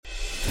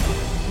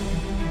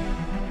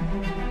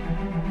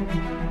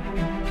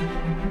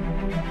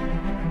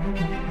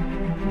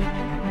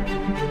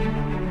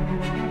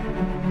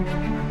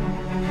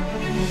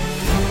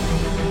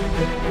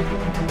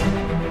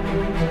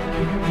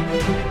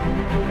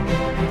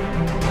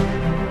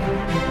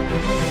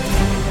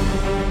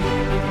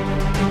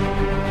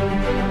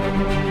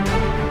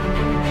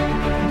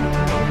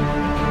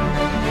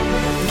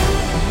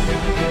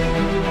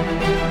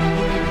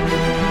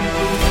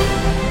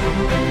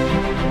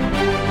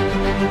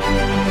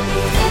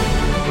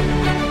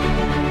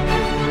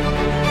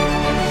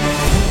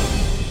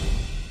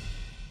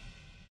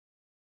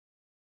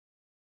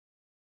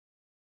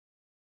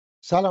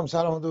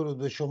سلام و درود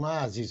به شما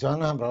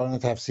عزیزان همراهان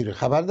تفسیر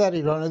خبر در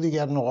ایران و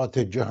دیگر نقاط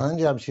جهان.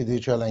 جمشیدی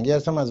چالنگی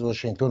هستم از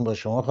واشنگتن، با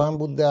شما خواهم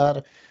بود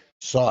در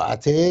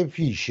ساعت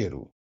پیش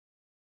رو.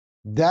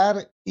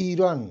 در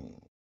ایران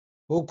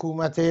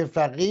حکومت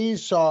فقیه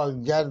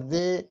سالگرد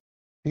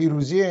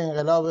پیروزی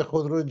انقلاب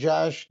خود رو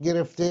جشن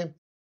گرفته.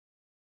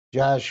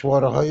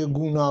 جشنواره‌های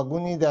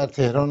گوناگونی در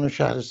تهران و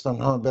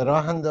شهرستان‌ها به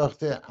راه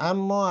انداخته،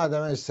 اما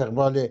عدم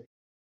استقبال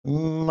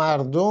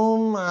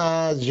مردم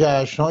از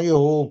جشن‌های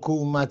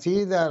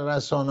حکومتی در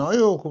رسانه‌های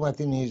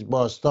حکومتی نیز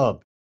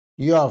بازتاب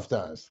یافته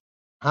است.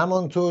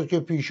 همانطور که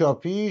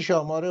پیشاپیش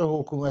آمار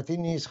حکومتی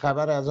نیز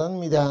خبر از آن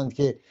می‌دهند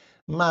که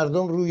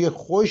مردم روی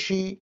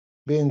خوشی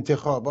به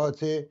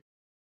انتخابات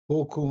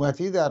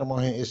حکومتی در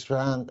ماه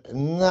اسفند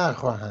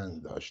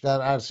نخواهند داشت.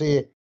 در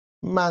عرصه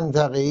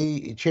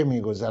منطقه‌ای چه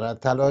می‌گذرد؟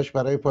 تلاش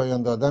برای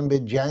پایان دادن به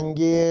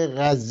جنگ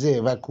غزه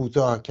و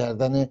کوتاه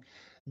کردن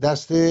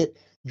دست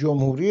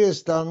جمهوری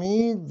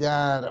اسلامی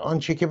در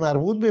آنچه که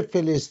مربوط به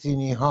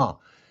فلسطینی‌ها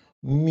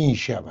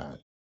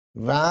می‌شود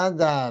و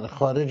در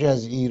خارج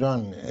از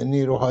ایران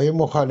نیروهای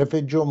مخالف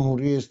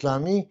جمهوری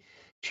اسلامی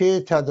چه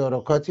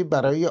تدارکاتی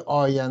برای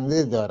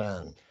آینده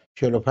دارند.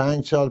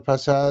 45 سال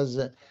پس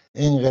از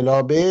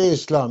انقلاب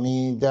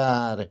اسلامی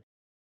در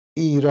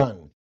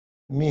ایران.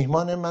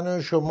 میهمان من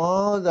و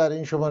شما در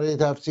این شماره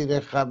تفسیر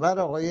خبر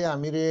آقای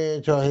امیر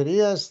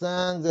طاهری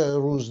هستند،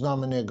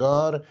 روزنامه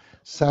نگار،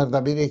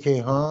 سردبیر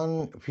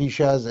کیهان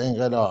پیش از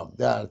انقلاب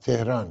در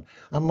تهران.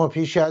 اما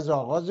پیش از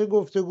آغاز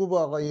گفتگو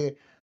با آقای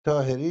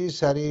طاهری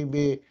سری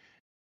به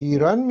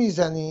ایران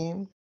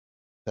میزنیم،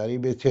 سری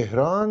به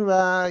تهران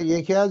و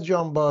یکی از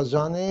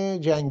جانبازان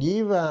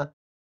جنگی و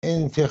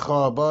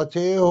انتخابات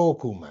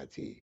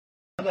حکومتی.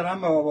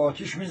 دارن با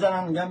آتیش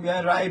میزنن، میگن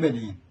بیاین رأی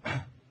بدین.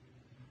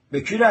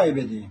 به کی رأی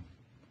بدین؟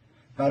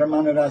 برای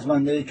من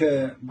رزمنده‌ای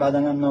که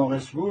بدنم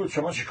ناقص بود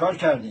شما چیکار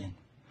کردین؟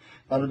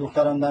 برای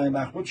دخترم دم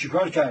بخت بود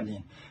چیکار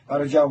کردین؟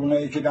 برای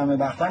جوانایی که دم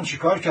بختن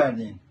چیکار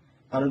کردین؟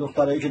 برای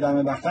دخترایی که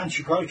دم بختن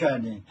چیکار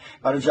کردین؟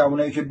 برای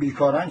جوانایی که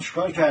بیکارن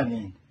چیکار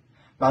کردین؟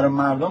 برای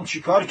مردم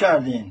چیکار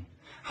کردین؟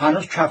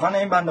 هنوز کفن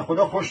این بنده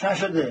خدا خوش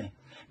نشده.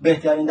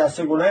 بهترین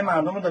دسته گلای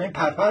مردم رو دارین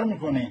پرپر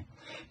میکنین.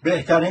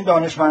 بهترین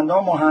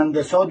دانشمندا،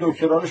 مهندسا،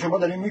 دکترا رو شما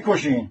دارین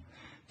میکشین.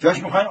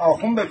 جاش میخواین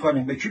آخون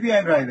بکنین. به کی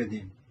بیایم رأی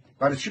بدیم؟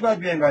 برای چی باید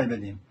بیایم رأی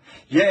بدیم؟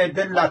 یه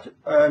عده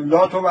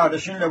لاتو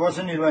برداشتین، لباس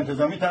نیرو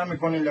انتظامی تن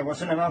میکنین،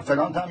 لباس نمیدونم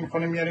فلان تن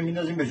میکنین، میارین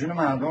میندازین به جون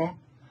مردم.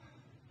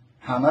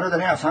 همه رو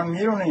دارین از هم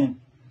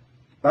میرونین.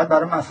 بعد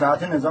برای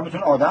مصلحت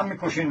نظامتون آدم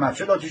میکشین،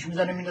 مسجد آتیش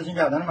میزنین، میندازین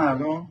گردن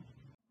مردم.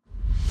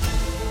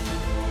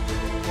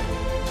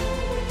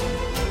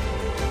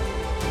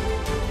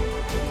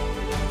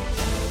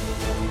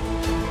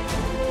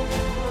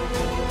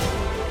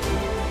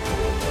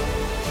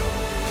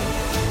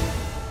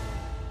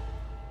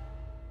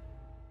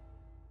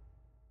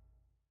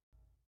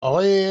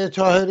 آقای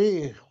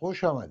طاهری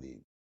خوش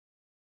آمدید.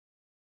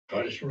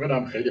 خواهش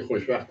میکنم، خیلی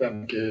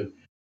خوشبختم که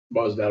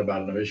باز در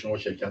برنامه شما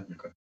شرکت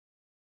میکنم.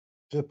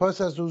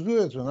 سپاس از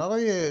حضورتون.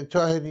 آقای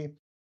طاهری،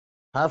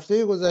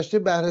 هفته گذشته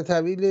بهره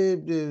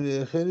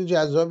طویل خیلی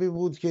جذابی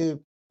بود که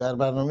در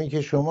برنامه‌ای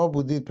که شما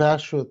بودید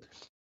پخش شد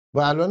و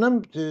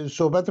الانم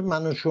صحبت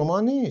من و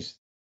شما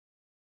نیست،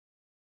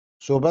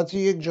 صحبت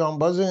یک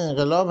جانباز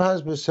انقلاب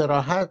هست. به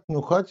صراحت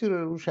نکاتی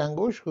رو روش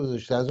انگشت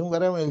گذاشته. از اون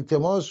برم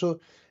التماس و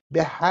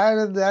به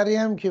هر دری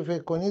هم که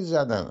فکر کنید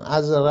زدن،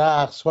 از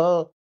رقص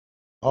ها،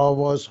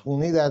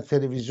 آوازخونی در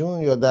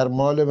تلویزیون یا در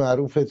مال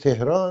معروف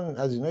تهران،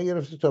 از اینا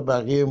گرفته تا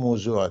بقیه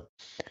موضوعات.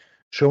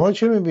 شما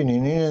چه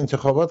میبینین؟ این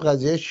انتخابات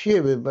قضیه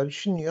چیه؟ برای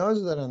چی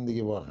نیاز دارن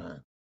دیگه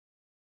واقعا؟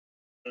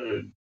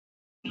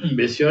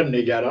 بسیار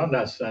نگران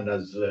هستند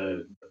از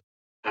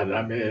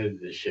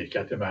عدم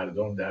شرکت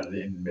مردم در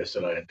این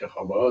مثلا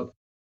انتخابات،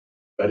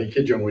 برای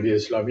اینکه جمهوری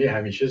اسلامی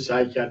همیشه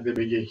سعی کرده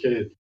بگه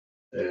که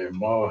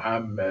ما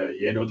هم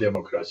یه نوع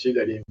دموکراسی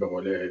داریم، به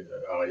قول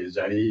آقای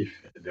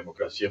ظریف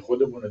دموکراسی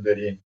خودمون رو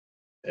داریم،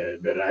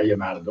 به رأی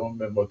مردم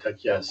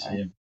متکی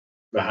هستیم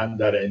و هم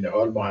در این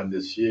حال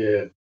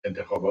مهندسی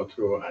انتخابات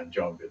رو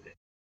انجام بده.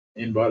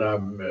 این بار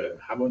هم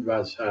همون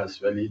وضع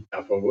هست، ولی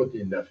تفاوت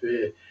این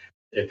دفعه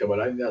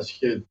احتمالاً این است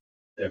که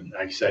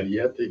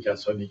اکثریت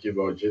کسانی که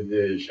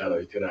واجد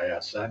شرایط رأی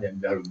هستن، یعنی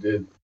در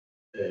حدود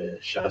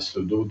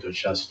 62 تا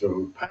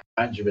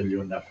 65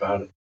 میلیون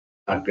نفر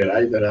حق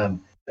رأی دارن.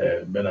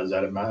 به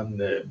نظر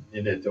من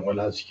این احتمال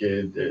است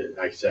که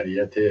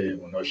اکثریت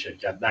اونا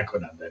شرکت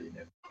نکنن در این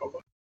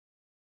انتخابات.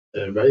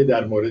 ولی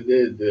در مورد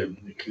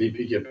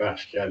کلیپی که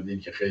پخش کردیم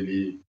که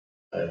خیلی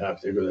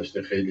هفته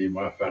گذشته خیلی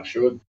موفق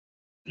شد،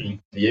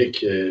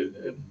 یک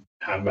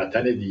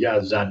هموطن دیگه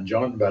از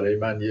زنجان برای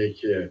من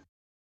یک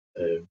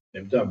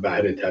نمیدونم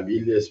بهره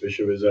طویل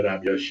اسمشو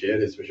بذارم یا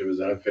شعر اسمشو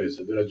بذارم،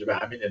 فرستاده راجع به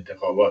همین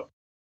انتخابات.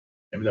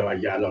 نمیدونم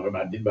اگه علاقه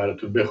مندین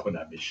براتون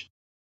بخونمش.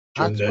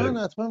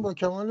 حتما با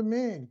کمال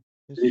میل.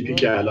 کلیپی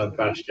که الان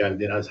پخش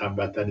کردین از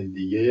هموطن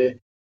دیگه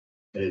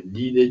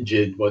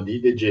با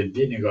دید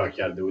جدی نگاه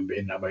کرده بود به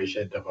این نمایش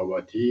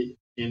انتخاباتی.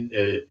 این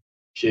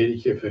شعری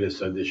که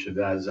فرستاده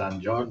شده از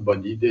زنجان با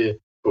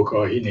دید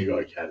فکاهی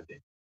نگاه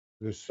کرده.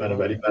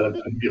 بنابراین بسیار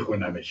براتون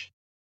میخونمش.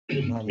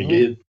 ممنون.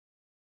 میگه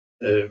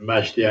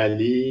مشتی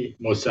علی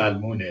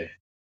مسلمونه،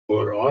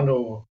 قرآن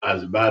رو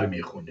از بر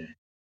میخونه،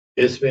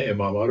 اسم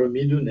اماما رو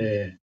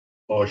میدونه،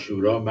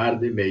 عاشورا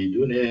مرد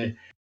میدونه،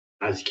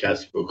 از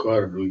کسب و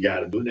کار رو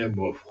گردون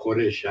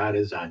مفخور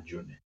شهر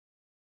زنجونه.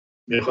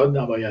 میخواد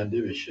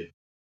نماینده بشه،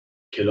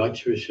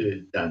 کلاچ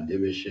بشه، دنده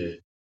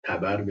بشه،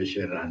 تبر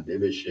بشه، رنده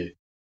بشه،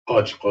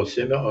 حاج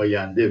قاسم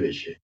آینده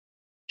بشه،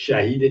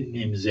 شهید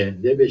نیم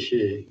زنده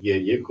بشه،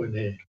 گریه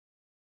کنه،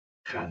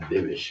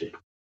 خنده بشه.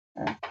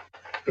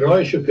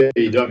 راهشو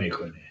پیدا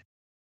میکنه،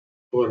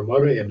 فرما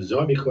رو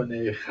امضا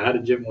میکنه،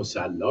 خرج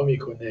مسلا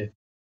میکنه،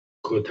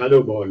 کتل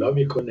رو بالا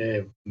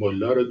میکنه،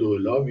 ملا رو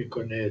دولا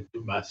میکنه،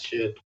 تو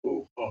مسجد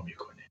قوقا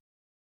میکنه،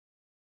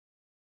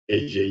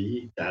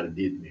 اجهی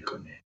تردید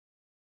میکنه،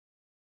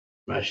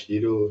 مشتی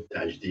رو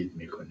تجدید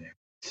میکنه،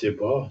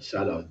 سپاه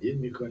صلاحدید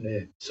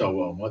میکنه،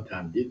 سواما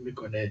تمدید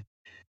میکنه،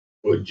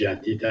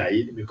 حجتی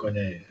تایید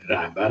میکنه،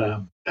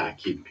 رهبرم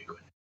تاکید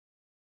میکنه.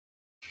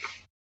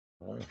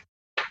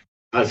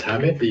 از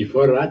همه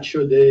قیفا رد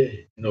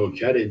شده،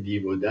 نوکر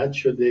دیو و دد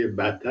شده،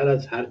 بدتر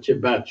از هرچه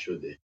بد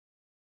شده،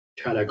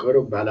 کلکا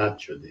رو بلد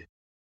شده،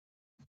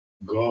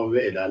 گاو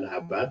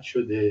الالعبد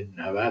شده،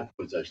 90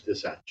 گذشته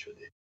 100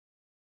 شده.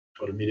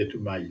 حالا میره تو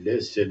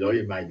مجلس،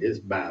 صدای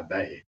مجلس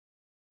بعبعه،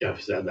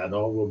 کف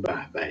زدنا و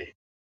بهبهه،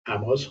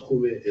 حماس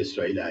خوبه،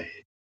 اسرائیل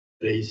اهه،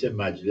 رئیس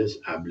مجلس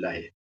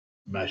ابلهه،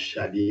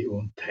 مشهدی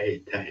اون ته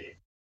ته،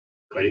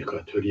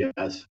 کاریکاتوری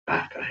از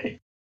قهقهه.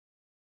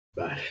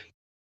 بله.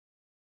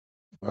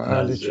 بله،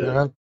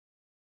 از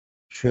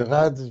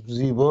چقدر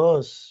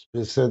زیباست.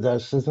 به سه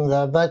دستتون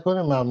درد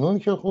نکنه. ممنون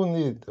که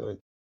خوندید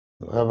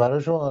و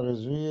برای شما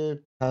آرزوی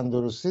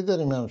تندرستی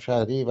داریم،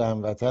 همشهری و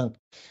هموطن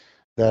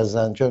در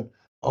زنجان.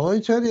 آقای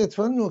طاهری،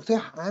 اتفاقا نکته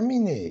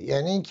همینه،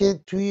 یعنی اینکه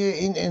توی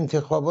این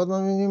انتخابات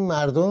ما می‌بینیم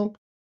مردم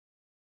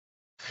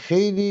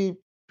خیلی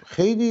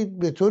خیلی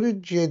به طور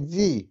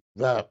جدی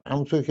و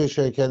همونطور که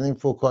اشاره کردیم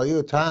فکاهی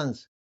و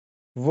طنز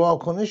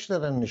واکنش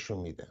دارن نشون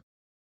میدن.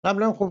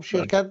 قبلا خب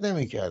شرکت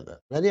نمیکردن،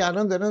 ولی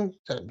الان دارن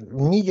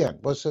میگن،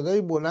 با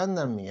صدای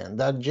بلندم میگن،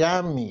 در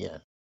جمع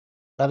میگن،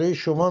 برای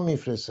شما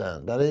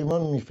میفرستن، برای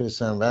ما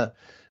میفرستن و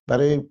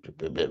برای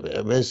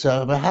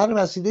به هر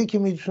وسیله که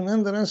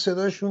میتونن دارن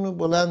صداشون رو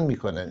بلند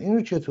میکنن.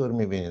 اینو چطور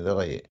میبینید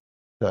آقای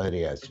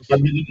طاهری عزیز؟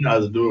 میدونید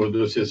از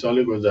دو سه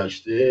سال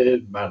گذشته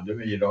مردم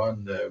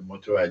ایران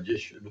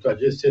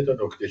متوجه سه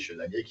تا نکته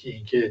شدن. یکی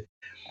اینکه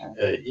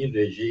این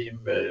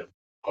رژیم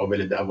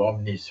قابل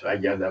دوام نیست و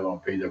اگر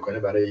دوام پیدا کنه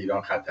برای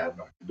ایران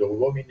خطرناک.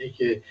 دوم اینه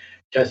که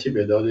کسی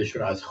به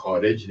دادشون از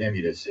خارج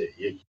نمیرسه،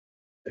 یک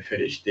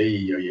فرشته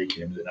یا یک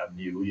نمیدونم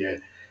نیروی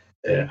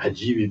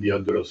عجیبی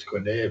بیاد درست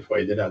کنه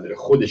فایده نداره،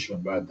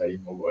 خودشون باید در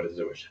این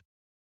مبارزه باشن.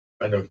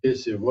 و نکته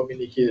سوم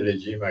اینه که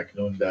رژیم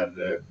اکنون در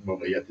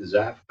موقعیت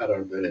ضعف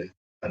قرار داره،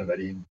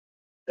 بنابراین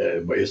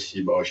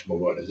بایستی باش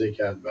مبارزه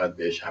کرد، بعد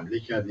بهش حمله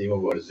کرد. این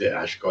مبارزه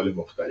اشکال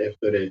مختلف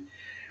داره،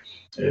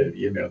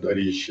 یه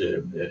مقداریش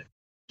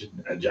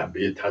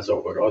جنبه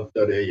تظاهرات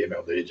داره، یه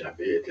مقداری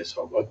جنبه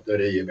اعتصابات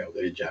داره، یه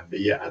مقداری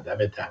جنبه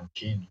عدم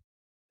تمکین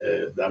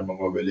در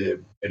مقابل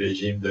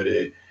رژیم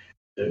داره،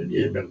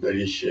 یه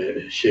مقداریش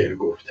شعر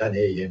گفتنه،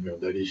 یه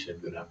مقداریش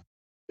نمیدونم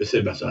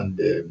مثلا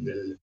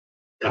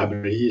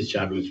تبریز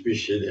چند روز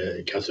پیش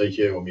کسایی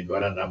که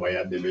امیدوارن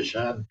نماینده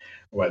بشن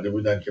اومده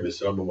بودن که به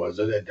اصطلاح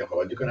مبارزات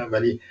انتخاباتی کنن،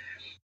 ولی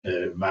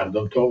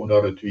مردم تا اونا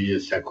رو توی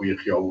سکوی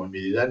خیابون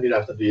میدیدن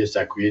میرفتن توی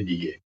سکوی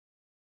دیگه.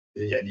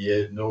 یعنی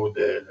یه نوع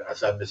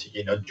اصلا مثل که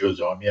اینا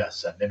جزامی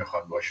هستن،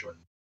 نمیخوان باشون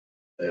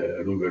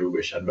روبرو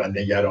بشن و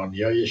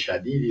نگرانی های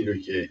شدیدی رو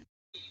که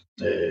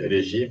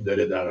رژیم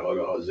داره در حال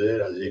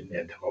حاضر از این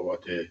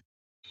انتخابات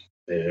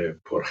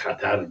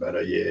پرخطر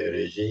برای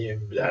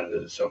رژیم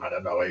در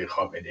سخنان آقای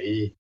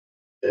خامنه‌ای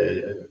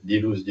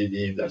دیروز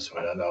دیدیم، در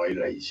سخنان آقای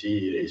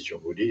رئیسی رئیس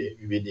جمهوری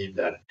میبینیم،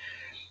 در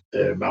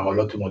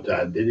مقالات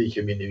متعددی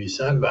که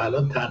مینویسن و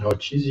الان تنها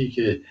چیزی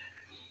که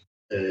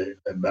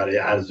برای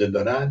عرضه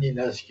دارن این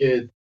است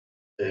که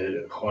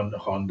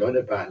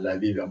خاندان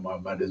پهلوی و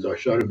محمد رضا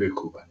شاه رو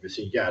بکوبن،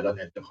 مثل اینکه الان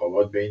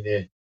انتخابات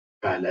بین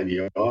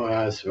پهلوی ها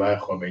هست و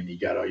خمینی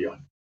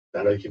گرایان،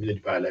 در حالی که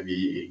میدونید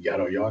پهلوی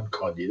گرایان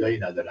کاندیدایی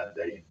ندارن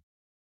در این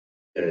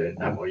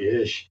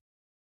نمایش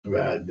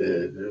و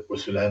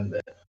اصولا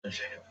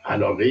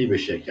علاقه‌ای به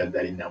شرکت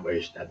در این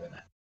نمایش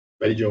ندارن.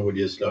 ولی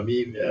جمهوری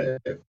اسلامی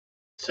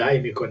سعی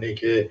میکنه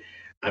که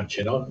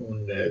همچنان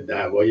اون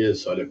دعوای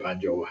سال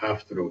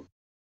 57 رو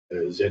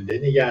زنده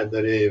نگه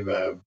داره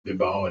و به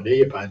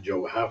بهانه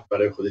 57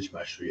 برای خودش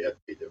مشروعیت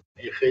پیدا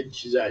کنه. این خیلی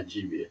چیز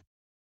عجیبیه،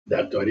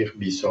 در تاریخ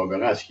بی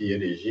سابقه است که یه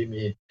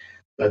رژیمی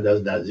بعد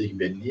از نزدیک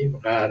به نیم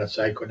قرن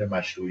سعی کنه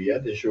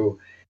مشروعیتش رو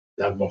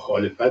در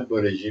مخالفت با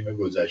رژیم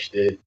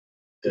گذشته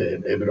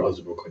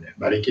ابراز بکنه،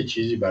 برای اینکه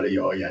چیزی برای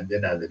آینده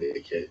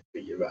نداره که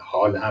بگه و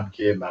حال هم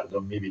که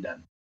مردم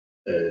میبینن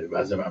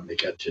وضع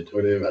مملکت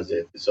چطوره، وضع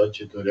اقتصاد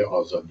چطوره،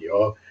 آزادی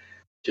ها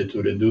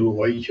چطوره،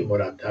 دروغایی که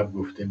مرتب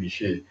گفته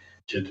میشه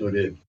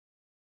چطوره،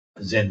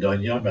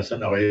 زندانیان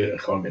مثلا آقای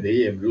خامنه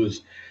ای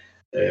امروز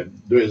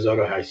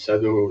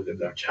 2800 و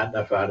چند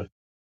نفر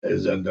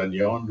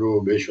زندانیان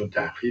رو بهشون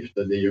تخفیف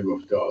داده یا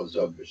گفته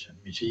آزاد بشن.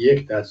 میشه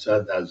 1%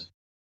 از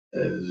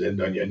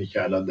زندانیانی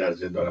که الان در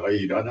زندانهای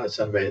ایران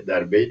هستن و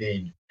در بین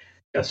این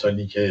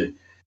کسانی که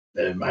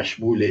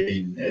مشمول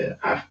این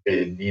عفو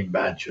نیم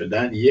بند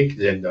شدن یک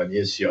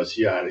زندانی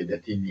سیاسی یا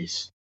عقیدتی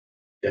نیست.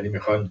 یعنی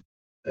میخوان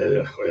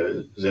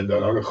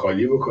زندانها رو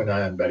خالی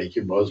بکنن برای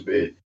که باز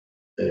به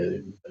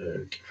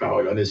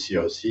فعالان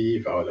سیاسی،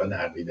 فعالان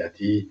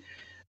عقیدتی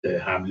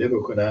حمله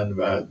بکنن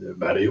و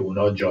برای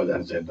اونا جا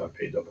در زندان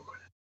پیدا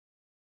بکنن.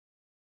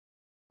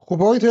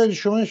 خب آقای طاهری،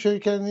 شما اشاره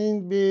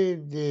کردین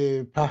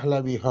به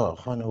پهلوی ها،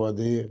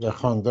 خانواده و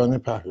خاندان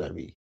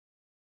پهلوی.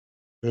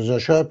 رضا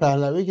شاه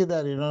پهلوی که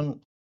در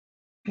ایران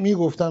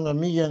میگفتن و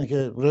میگن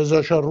که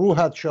رضا شاه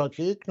روحت شاد،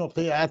 که یک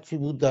نقطه عطفی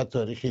بود در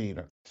تاریخ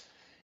ایران.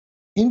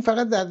 این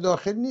فقط در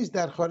داخل نیست،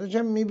 در خارج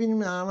هم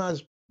میبینیم، هم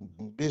از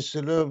به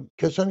اصطلاح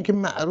کسانی که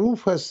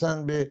معروف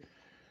هستن به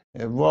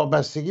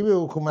وابستگی به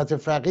حکومت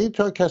فقیه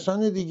تا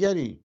کسان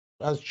دیگری،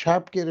 از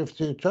چپ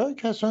گرفته تا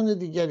کسان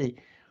دیگری،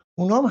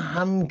 اونا هم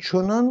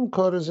همچنان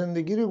کار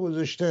زندگی رو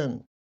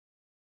گذاشتن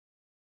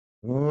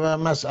و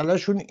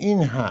مسئلهشون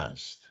این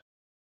هست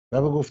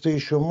و به گفته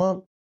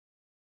شما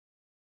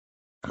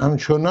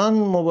همچنان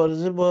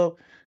مبارزه با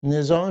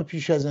نظام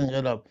پیش از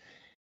انقلاب.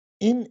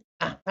 این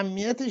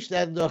اهمیتش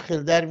در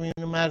داخل، در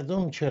میون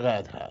مردم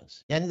چقدر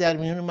هست؟ یعنی در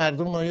میون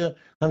مردم آیا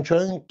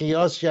همچنان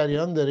قیاس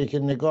جریان داره که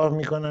نگاه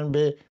میکنن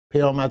به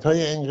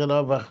پیامدهای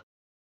انقلاب و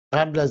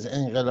قبل از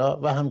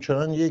انقلاب و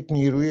همچنان یک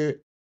نیروی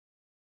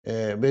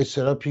به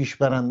اصطلاح پیش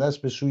برنده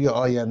است به سوی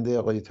آینده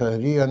آقای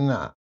طاهری، یا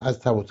نه از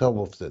تب و تاب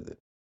افتاده؟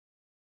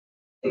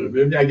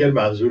 ببینید، اگر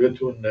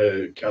منظورتون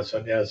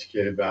کسانی هست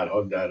که به هر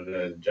حال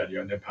در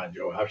جریان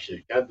 57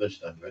 شرکت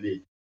داشتن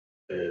ولی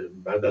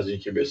بعد از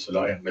اینکه به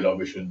اصطلاح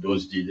انقلابشون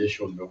دزدیده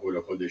شد به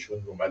قول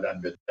خودشون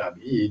اومدن به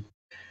تبعید،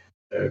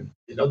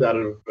 اینا در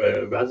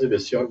وضع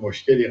بسیار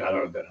مشکلی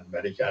قرار دارن،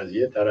 برای که از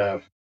یه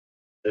طرف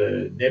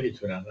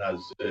نمیتونن از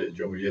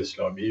جمهوری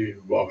اسلامی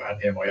واقعا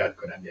حمایت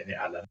کنن، یعنی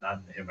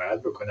علنا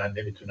حمایت بکنن،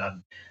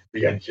 نمیتونن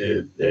بگن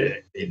که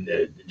این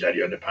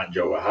جریان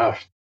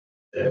 57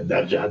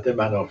 در جهت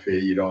منافع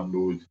ایران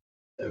بود.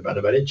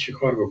 بنابراین چی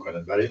کار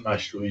بکنن؟ برای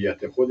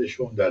مشروعیت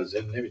خودشون در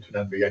ضمن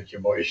نمیتونن بگن که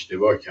ما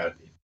اشتباه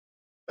کردیم،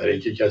 برای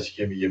اینکه کسی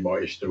که میگه ما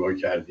اشتباه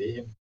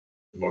کردیم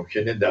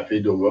ممکنه دفعه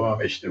دوم هم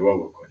اشتباه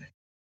بکنه.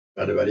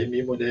 بنابراین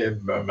میمونه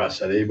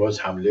مسئله باز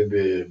حمله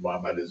به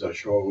محمد رضا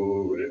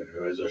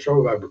شاه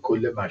و به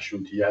کل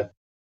مشروطیت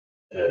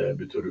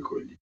به طور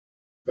کلی.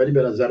 ولی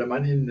به نظر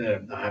من این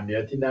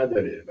اهمیتی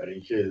نداره، برای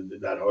اینکه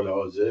در حال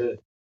حاضر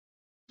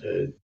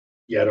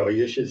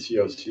گرایش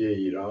سیاسی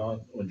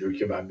ایران اونجور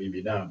که من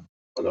میبینم،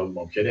 حالا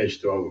ممکنه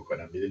اشتباه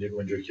بکنم، میدونید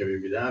اونجور که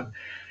میبینم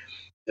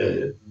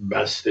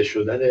بسته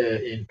شدن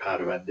این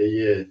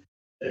پرونده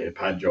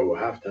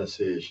 57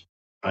 هستش.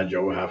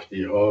 57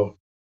 ها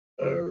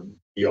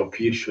یا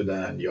پیر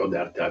شدن یا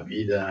در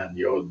تبعیدن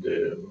یا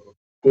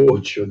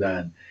فوت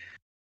شدن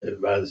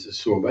و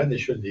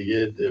صحبتشون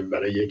دیگه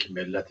برای یک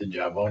ملت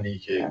جوانی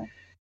که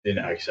این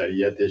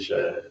اکثریتش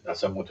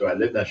اصلا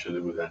متولد نشده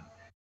بودن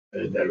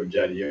در اون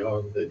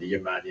جریان دیگه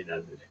معنی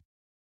نداره.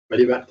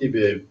 ولی وقتی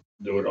به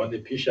دوران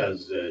پیش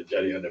از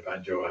جریان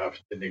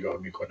 57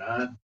 نگاه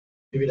میکنن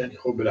میبینن که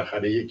خب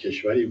بالاخره یک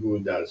کشوری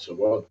بود، در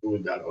ثبات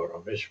بود، در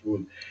آرامش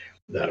بود،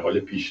 در حال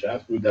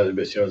پیشرفت بود، در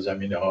بسیار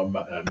زمینه ها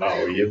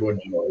معایب و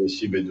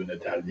نواقصی بدون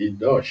تردید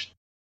داشت،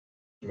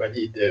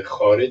 ولی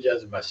خارج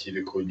از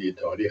مسیر کلی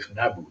تاریخ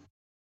نبود.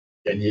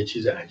 یعنی یه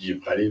چیز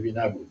عجیب غریبی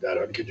نبود، در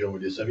حالی که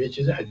جمهوری اسلامی یه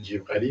چیز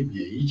عجیب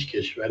غریبیه. هیچ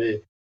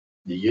کشور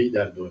دیگه‌ای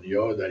در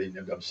دنیا در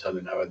این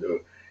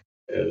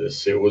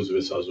 193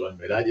 عضو سازمان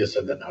ملل یا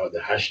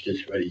 198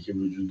 کشوری که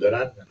وجود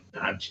دارن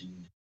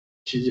همچین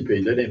چیزی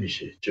پیدا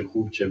نمیشه، چه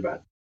خوب چه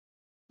بد.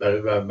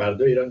 و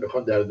مردم ایران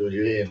میخوان در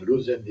دنیای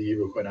امروز زندگی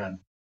بکنن،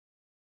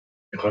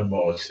 میخوان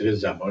معاصر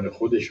زمان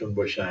خودشون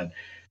باشن،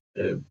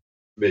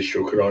 به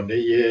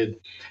شکرانه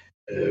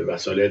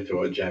وسایل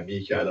ارتباط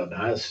جمعی که الان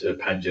هست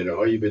پنجره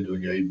هایی به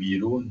دنیای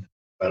بیرون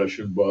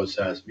براشون باز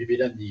هست،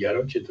 میبینن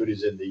دیگران چطوری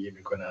زندگی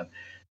میکنن،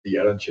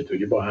 دیگران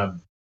چطوری با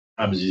هم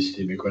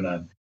همزیستی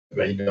میکنن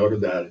و اینا رو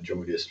در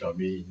جمهوری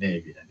اسلامی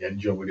نمیبینن. یعنی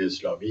جمهوری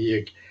اسلامی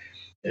یک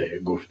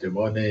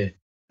گفتمان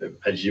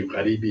عجیب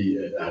غریبی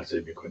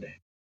عرضه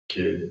میکنه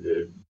که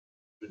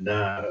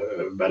نه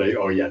برای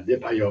آینده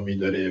پیامی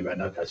داره و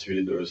نه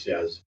تصویر درستی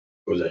از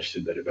گذشته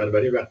داره.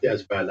 بنابراین وقتی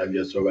از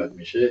پهلوی صحبت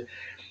میشه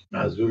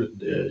منظور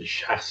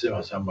شخص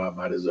مثلا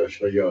محمد رضا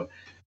شاه یا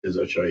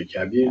رضا شاه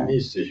کبیر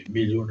نیستش.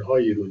 میلیون ها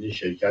ایرانی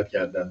شرکت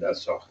کردن در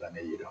ساختن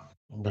ایران،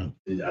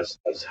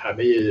 از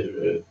همه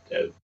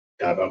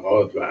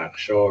طبقات و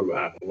اقشار و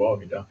اقوام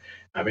اینا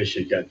همه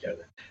شرکت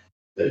کردن.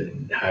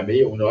 همه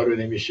اونا رو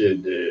نمیشه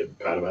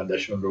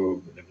پروندهشون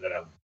رو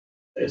نمیدونم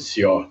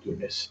سیاه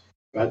دونست.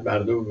 بعد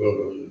مردم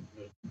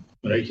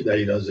اونایی که در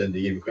ایران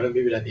زندگی میکنن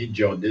میبینن این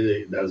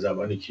جاده در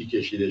زمان کی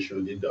کشیده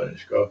شد، این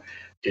دانشگاه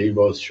کی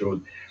باز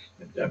شد،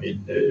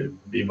 این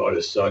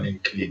بیمارستان، این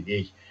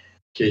کلینیک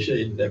که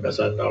این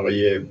مثلا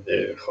آقای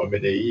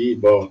خامنه ای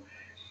با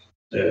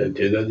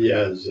تعدادی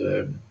از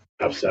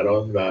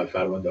افسران و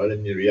فرماندهان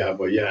نیروی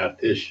هوایی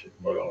ارتش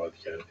ملاقات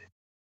کرده.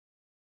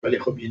 ولی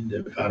خب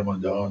این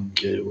فرماندهان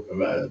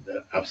و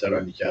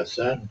افسرانی که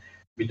هستن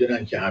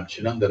میدونن که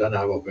همچنان دارن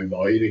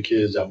هواپیماهایی رو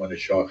که زمان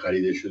شاه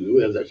خریده شده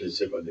بود ازش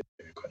استفاده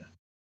میکنن.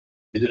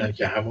 میدونن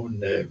که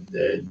همون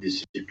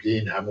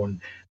دیسیپلین،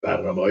 همون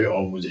برنامه‌های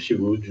آموزشی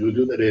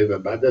وجود داره و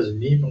بعد از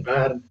نیم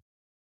قرن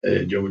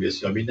جمهوری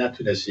اسلامی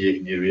نتونست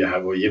یک نیروی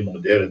هوایی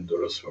مدرن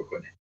درست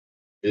بکنه.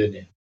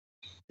 ببینید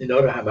اینا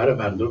رو همه رو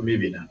مردم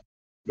میبینن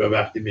و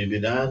وقتی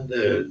میبینن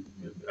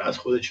از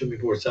خودشون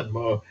میپرسن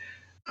ما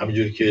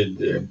همونجور که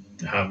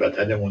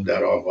هموطنمون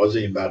در آغاز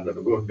این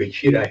برنامه گفت به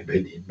کی رأی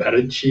بدیم،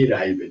 برای چی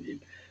رأی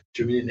بدیم؟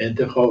 چون این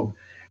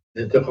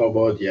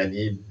انتخابات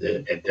یعنی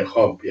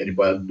انتخاب، یعنی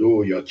باید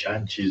دو یا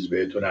چند چیز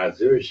بهتون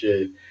عرضه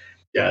بشه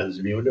که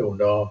از میون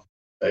اونا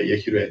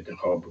یکی رو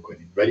انتخاب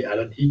بکنیم. ولی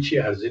الان هیچی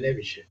عرضه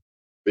نمیشه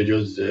به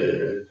جز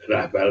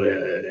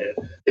رهبر،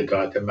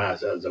 اطاعت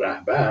محض از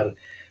رهبر.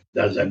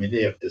 در زمینه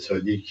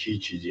اقتصادی کی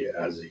چیزی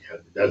عرضه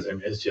کرده؟ در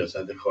زمینه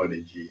سیاست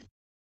خارجی،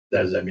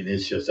 در زمینه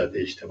سیاست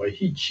اجتماعی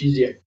هیچ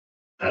چیزی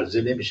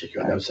عرضه نمیشه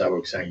که آدم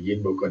سبک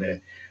سنگین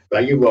بکنه و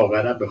اگه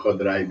واقعا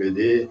بخواد رأی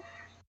بده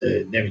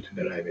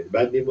نمیتونه رأی بده.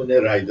 بعد میمونه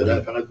رأی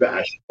دادن فقط به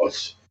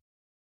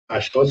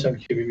اشخاص هم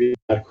که میبینید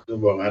هر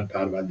کدوم واقعا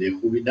پرونده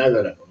خوبی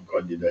ندارن اون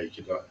کاندیدایی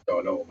که تا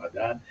حالا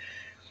اومدن،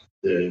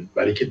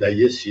 برای که در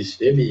یه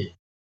سیستمی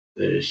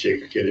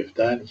شکل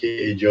گرفتن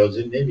که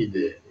اجازه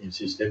نمیده، این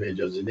سیستم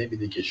اجازه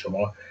نمیده که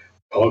شما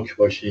پاک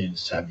باشین،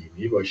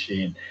 صمیمی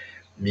باشین،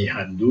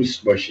 میهن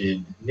دوست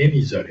باشین،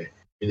 نمیذاره.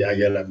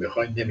 اگرم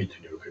بخواین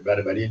نمیتونی بکنی.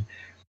 برای این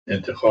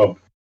انتخاب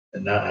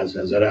نه از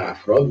نظر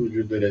افراد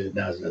وجود داره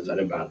نه از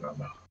نظر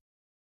برنامه.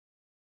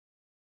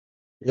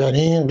 یعنی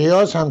این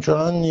قیاس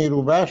همچنان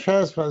نیروبخش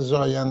است و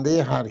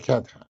زاینده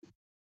حرکت هست،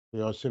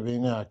 قیاس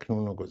بین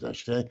اکنون و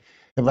گذشته.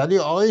 ولی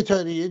آقای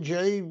طاهری یه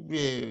جایی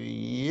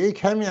یه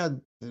کمی از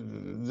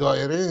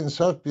دایره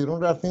انصاف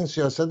بیرون رفتین.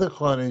 سیاست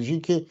خارجی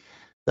که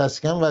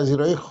دست کم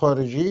وزیرای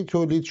خارجی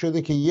تولید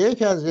شده که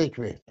یک از یک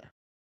بهتر.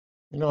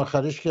 این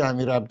آخرش که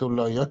امیر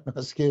عبداللهیان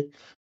هست که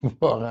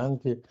واقعا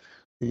که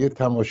دیگه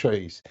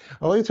تماشایی است.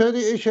 آقای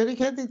طاهری اشاره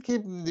کردید که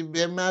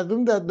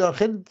مردم در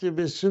داخل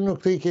به سه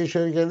نقطه‌ای که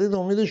اشاره کردید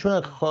امیدشون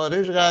از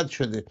خارج قطع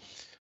شده.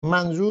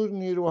 منظور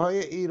نیروهای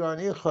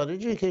ایرانی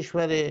خارج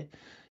کشوره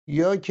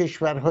یا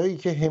کشورهایی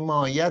که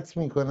حمایت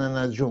میکنن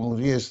از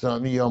جمهوری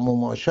اسلامی یا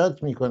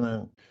مماشات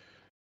میکنن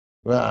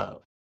و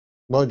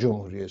با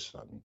جمهوری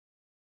اسلامی؟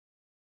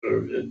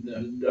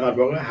 در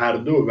واقع هر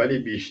دو، ولی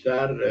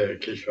بیشتر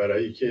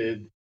کشورهایی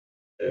که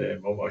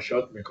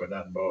مماشات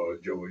میکنن با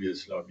جمهوری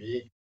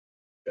اسلامی.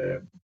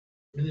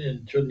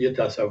 چون یه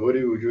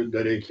تصوری وجود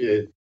داره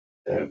که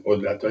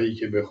قدرتایی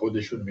که به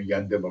خودشون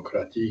میگن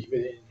دموکراتیک،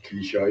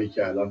 کلیشه هایی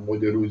که الان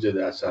مد روزه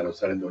در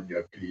سراسر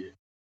دنیا،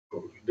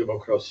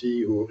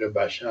 دموکراسی، حقوق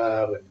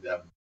بشر،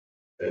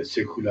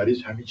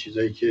 سکولاریسم، همین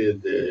چیزایی که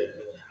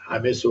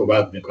همه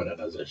صحبت میکنن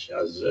ازش،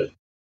 از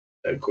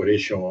کره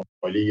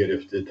شمالی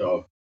گرفته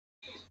تا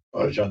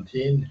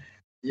آرژانتین.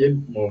 یه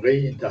موقع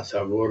این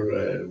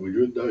تصور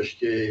وجود داشت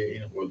که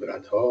این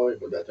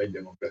قدرت‌های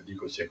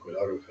دموکراتیک و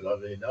سکولار و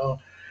فلان اینا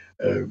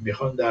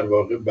میخوان در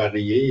واقع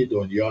بقیه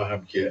دنیا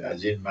هم که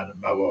از این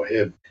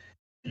مواهب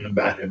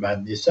بهره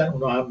مند نیستن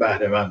اونا هم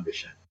بهره مند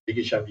بشن.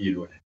 یکیش هم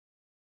ایرانه.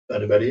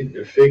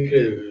 بنابراین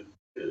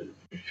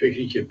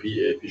فکری که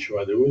پیش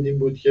اومده بود این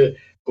بود که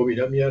خب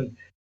اینا میان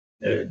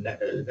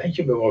نه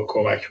که به ما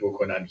کمک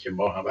بکنن که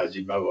ما هم از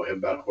این مواهب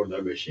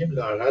برخوردار بشیم،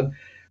 لااقل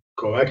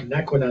کمک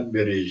نکنن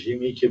به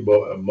رژیمی که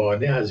با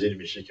مانع از این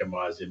میشه که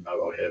ما از این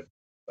مواهب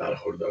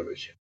برخوردار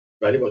بشیم.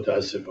 ولی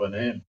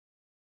متاسفانه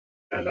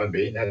الان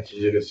به این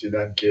نتیجه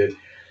رسیدن که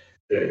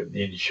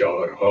این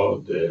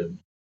شعارها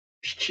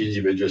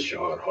چیزی به جز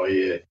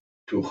شعارهای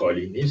تو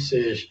خالی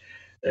نیستش.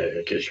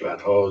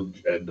 کشورها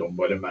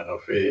دنبال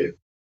منافع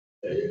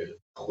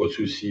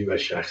خصوصی و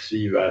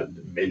شخصی و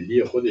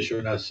ملی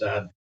خودشون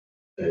هستن،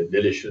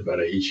 دلشون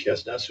برای هیچ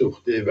کس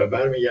نسوخته و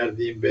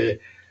برمیگردیم به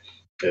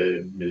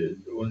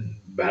اون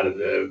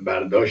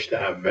برداشت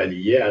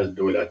اولیه از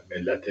دولت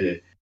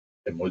ملت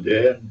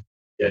مدرن،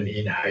 یعنی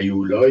این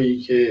هیولایی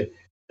که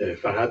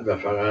فقط و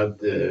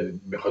فقط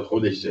میخواد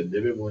خودش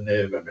زنده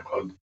بمونه و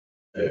میخواد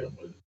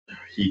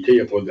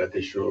هیته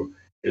قدرتش رو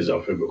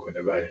اضافه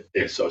بکنه و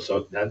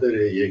احساسات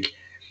نداره. یک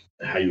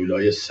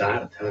هیولای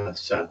سرد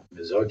هست، سرد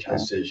مزاج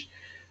هستش،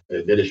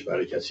 دلش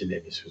برای کسی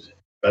نمیسوزه.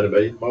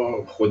 بنابراین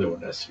ما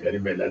خودمون هستیم، یعنی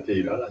ملت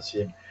ایران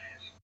هستیم.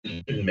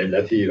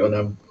 ملت ایران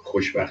هم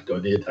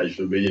خوشبختانه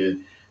تجربه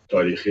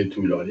تاریخی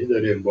طولانی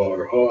داره،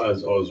 بارها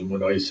از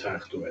آزمون‌های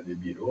سخت اومده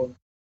بیرون،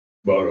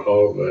 بارها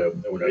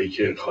اونایی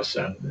که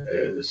خواستن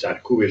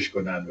سرکوبش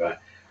کنن و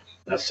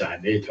از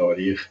صحنه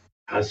تاریخ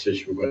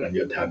حذفش بکنن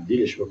یا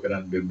تبدیلش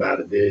بکنن به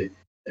برده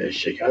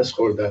شکست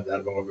خوردن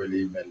در مقابل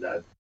این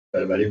ملت.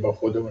 ولی ما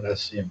خودمون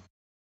هستیم،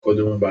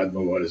 خودمون باید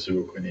مبارزه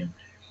بکنیم،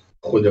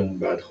 خودمون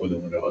باید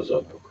خودمون رو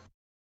آزاد بکنیم.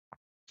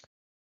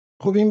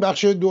 خب این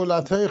بخش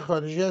دولت‌های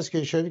خارجی است که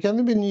اشاره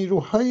کردیم به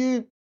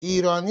نیروهای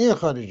ایرانی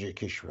خارج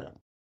کشور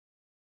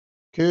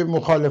که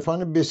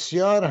مخالفان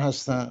بسیار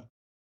هستند.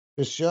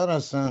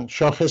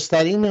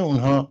 شاخص‌ترین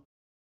اونها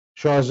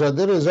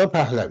شاهزاده رضا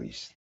پهلوی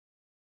است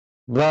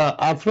و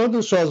افراد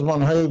و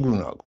سازمان‌های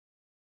گوناگون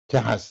که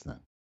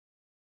هستند.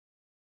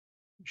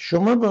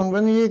 شما به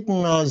عنوان یک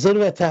ناظر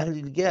و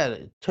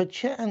تحلیلگر تا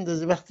چه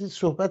اندازه وقتی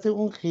صحبت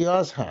اون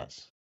قیاس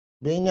هست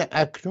بین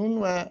اکنون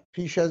و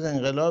پیش از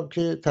انقلاب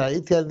که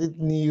تایید کردید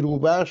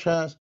نیروبخش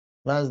هست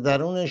و از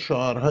درون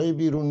شعارهای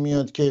بیرون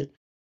میاد که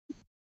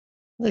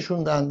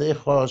نشون دهنده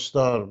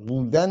خواستار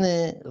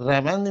بودن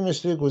روند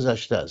مثل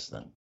گذشته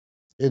هستن،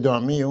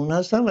 ادامه اون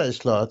هستن و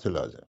اصلاحات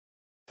لازم،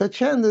 تا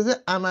چه اندازه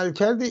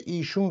عملکرد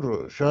ایشون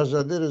رو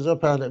شاهزاده رضا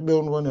پهلوی به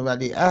عنوان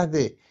ولیعهد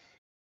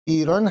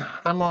ایران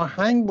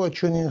هماهنگ با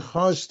چنین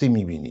خواستی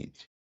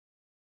میبینید،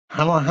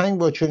 هماهنگ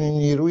با چنین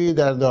نیرویی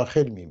در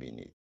داخل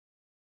میبینید؟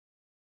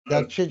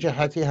 در چه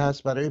جهتی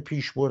هست برای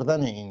پیش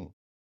بردن این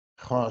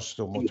خواست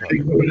و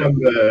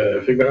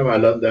مطالبه؟ فکر کنم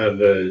الان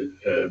در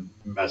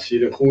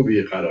مسیر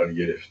خوبی قرار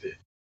گرفته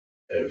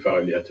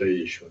فعالیت های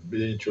ایشون.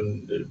 ببینید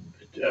چون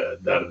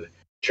در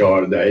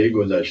 4 دهه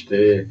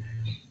گذشته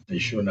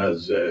ایشون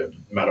از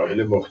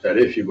مراحل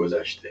مختلفی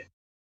گذشته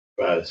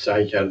و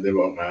سعی کرده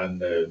واقعا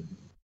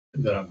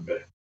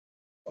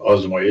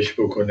آزمایش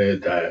بکنه،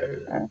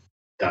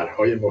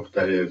 طرح‌های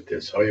مختلف،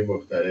 تست‌های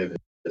مختلف،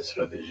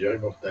 استراتژی‌های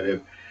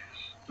مختلف،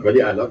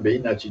 ولی الان به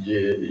این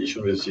نتیجه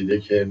ایشون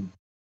رسیده که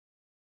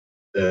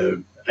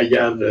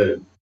اگر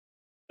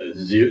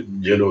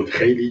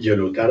خیلی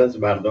جلوتر از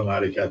مردم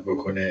حرکت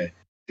بکنه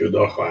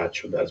جدا خواهد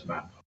شد از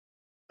مردم،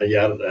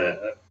 اگر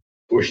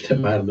پشت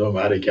مردم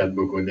حرکت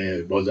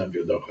بکنه بازم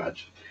جدا خواهد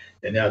شد.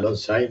 یعنی الان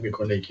سعی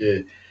میکنه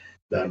که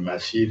در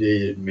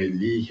مسیر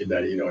ملی که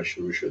در ایران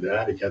شروع شده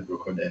حرکت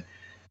بکنه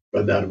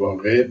و در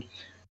واقع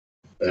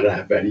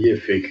رهبری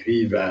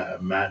فکری و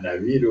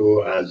معنوی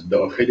رو از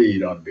داخل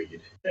ایران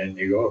بگیره، یعنی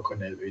نگاه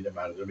کنه بین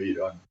مردم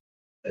ایران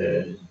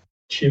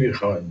چی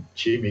میخوان،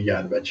 چی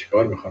میگن و چی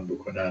کار میخوان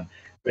بکنن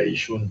و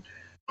ایشون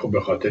خب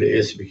به خاطر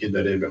اسمی که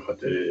داره، به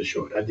خاطر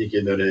شهرتی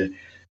که داره،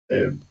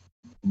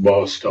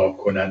 بازتاب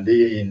کننده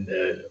این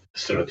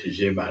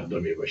استراتژی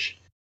مردمی باشه.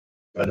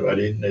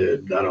 بنابراین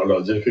در حال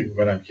حاضر فکر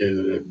میکنم که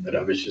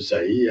روش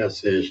صحیحی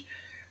هستش.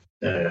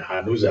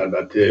 هنوز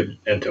البته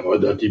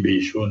انتقاداتی به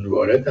ایشون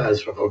وارد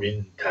هست و خب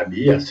این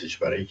طبیعی هستش،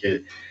 برای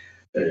اینکه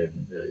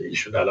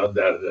ایشون الان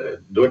در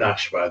 2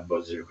 نقش باید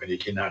بازی کنه،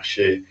 یکی نقش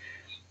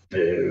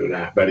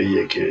رهبر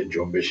یک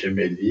جنبش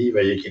ملی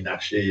و یکی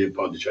نقش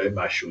پادشاه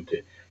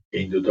مشروطه.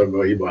 این 2 تا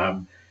گاهی با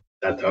هم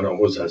در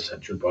تناقض هستن،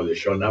 چون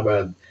پادشاه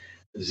نباید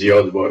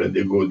زیاد وارد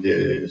گود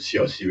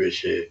سیاسی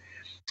بشه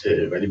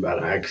ولی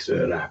برعکس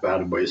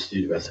رهبر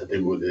بایستی وسط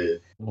گود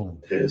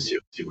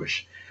سیاسی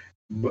باشه.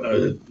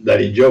 در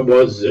اینجا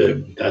باز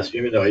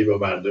تصمیم نهایی با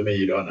مردم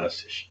ایران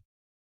هستش.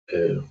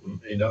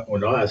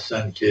 اونا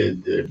هستن که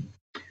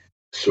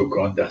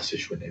سکان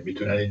دستشونه،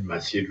 میتونن این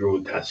مسیر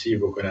رو تسییر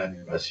بکنن،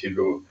 این مسیر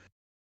رو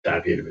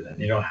تغییر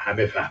بدن. اینا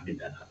همه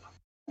فهمیدن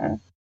الان.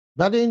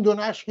 ولی این 2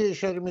 نقش که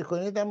اشاره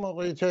میکنید اما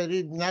آقای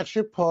طاهری، نقش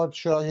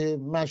پادشاه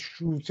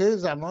مشروطه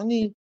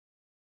زمانی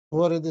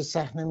وارد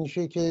صحنه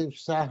میشه که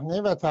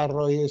صحنه و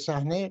طراحی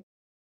صحنه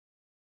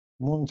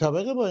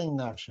منطبق با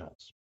این نقش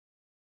هست.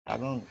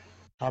 الان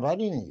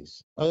خبری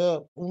نیست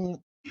آیا اون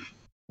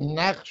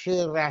نقش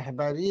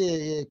رهبری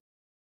یک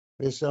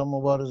بسیار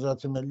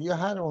مبارزات ملی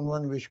هر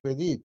عنوانی بهش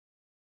بدید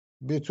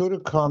به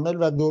طور کامل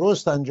و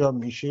درست انجام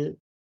میشه؟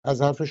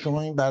 از حرف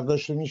شما این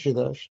برداشت میشه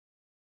داشت؟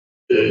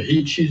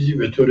 هیچ چیزی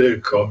به طور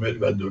کامل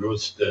و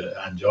درست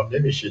انجام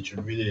نمیشه،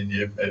 چون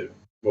میدونید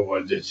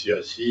مبارزه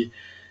سیاسی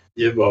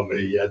یه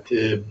واقعیت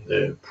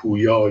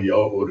پویا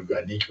یا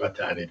ارگانیک و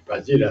تغییر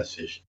پذیر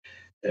هستش.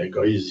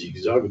 گاهی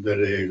زیگزاگ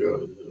داره،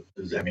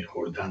 زمین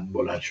خوردن،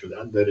 بلند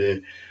شدن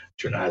داره،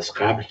 چون از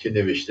قبل که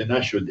نوشته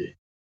نشده.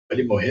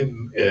 ولی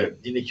مهم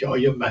اینه که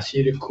آیا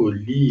مسیر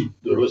کلی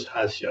درست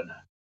هست یا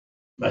نه.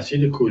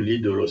 مسیر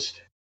کلی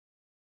درسته،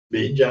 به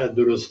این جهت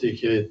درسته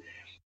که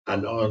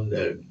الان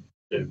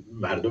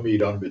مردم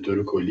ایران به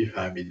طور کلی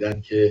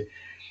فهمیدن که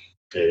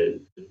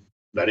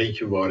برای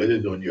اینکه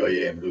وارد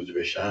دنیای امروز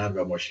بشن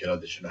و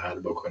مشکلاتشون رو حل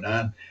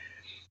بکنن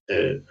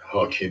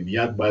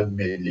حاکمیت باید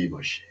ملی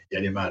باشه.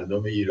 یعنی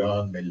مردم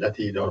ایران، ملت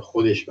ایران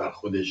خودش بر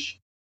خودش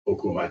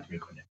حکومت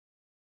میکنه.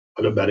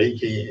 حالا برای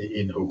اینکه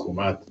این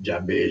حکومت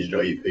جنبه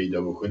اجرایی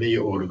پیدا بکنه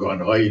یه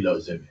ارگانهایی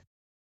لازمه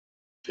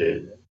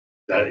که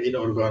در این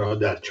ارگانها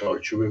در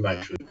چارچوب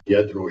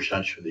مشروطیت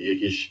روشن شده.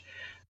 یکیش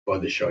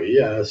پادشاهی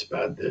است،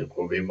 بعد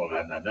قوه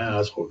مقننه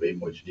است، قوه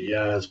مجریه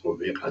است،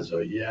 قوه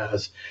قضاییه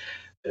است،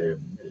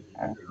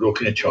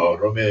 رکن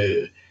 4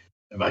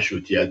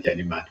 مشروطیت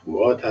یعنی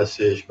مطبوعات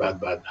هستش،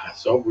 بعد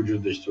احزاب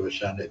وجود داشته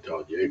باشن،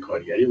 اتحادیه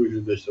کارگری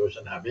وجود داشته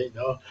باشن، همه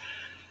اینا.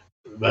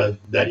 و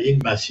در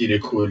این مسیر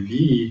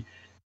کلی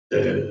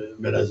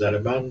به نظر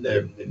من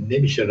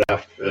نمیشه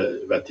رفت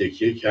و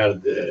تکیه کرد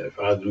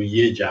فقط روی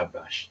یه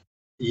جنبش.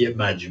 یه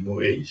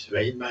مجموعه است و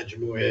این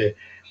مجموعه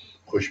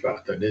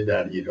خوشبختانه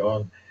در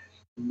ایران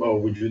با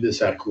وجود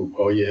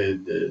سرکوب‌های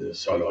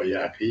سالهای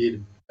اخیر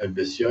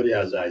بسیاری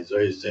از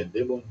اجزای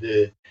زنده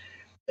مونده،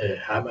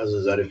 هم از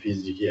نظر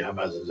فیزیکی هم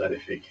از نظر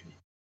فکری.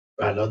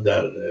 و الان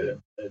در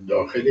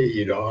داخل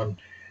ایران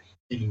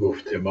این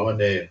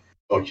گفتمان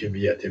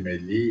حاکمیت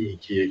ملی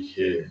که یک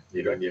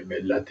ایرانی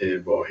ملت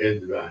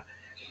واحد و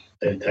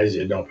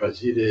تجزیه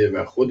ناپذیره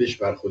و خودش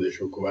بر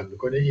خودش حکومت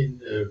میکنه،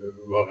 این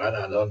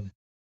واقعا الان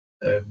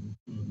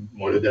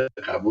مورد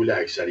قبول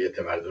اکثریت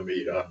مردم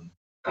ایران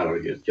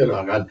قرار گرفت، که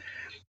لااقل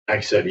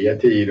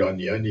اکثریت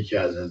ایرانیانی که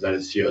از نظر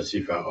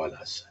سیاسی فعال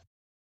هستن.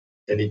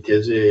 یعنی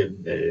تز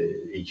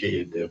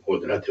اینکه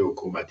قدرت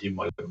حکومتی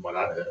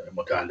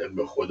متعلق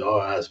به خدا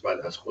هست، بعد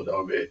از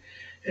خدا به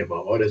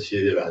اماما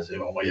رسیده و از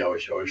اماما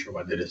یواش یواش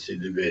اومده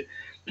رسیده به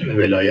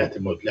ولایت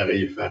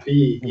مطلقه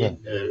فقیه، این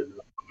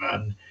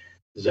واقعا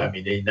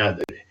زمینه‌ای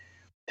نداره.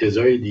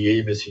 تزای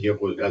دیگه‌ای مثل که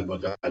قدرت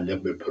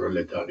متعلق به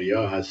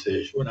پرولتاریا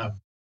هستش،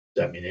 اونم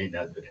زمینه‌ای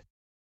نداره.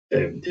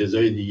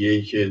 تزای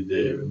دیگه‌ای که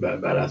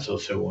بر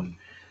اساس اون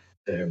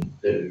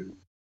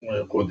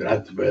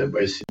قدرت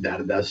بایستی در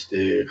دست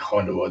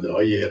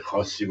خانواده‌های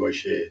خاصی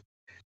باشه،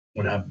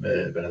 اونم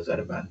به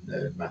نظر من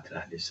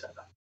مطرح نیست.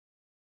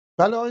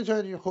 بله آقای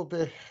طاهری، خب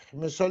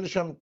مثالش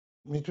هم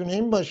میتونه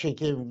این باشه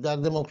که در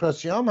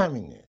دموکراسی هم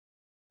همینه.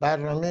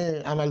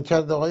 برنامه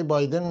عملکرد آقای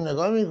بایدن رو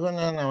نگاه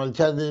میکنن،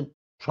 عملکرد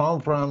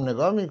ترامپ رو هم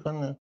نگاه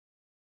میکنن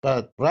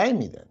و رای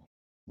میدن.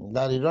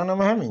 در ایران هم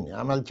همینه،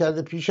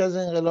 عملکرد پیش از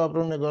انقلاب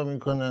رو نگاه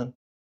میکنن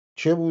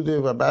چه بوده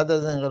و بعد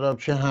از انقلاب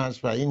چه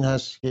هست، و این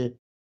هست که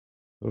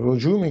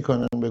رجوع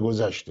میکنن به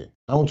گذشته.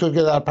 همونطور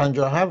که در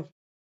 57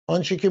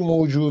 آنچه که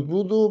موجود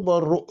بود و با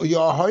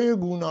رؤیاهای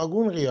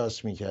گوناگون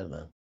قیاس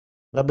میکردن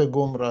و به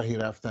گمراهی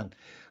رفتن.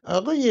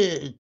 آقای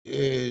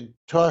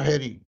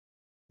طاهری،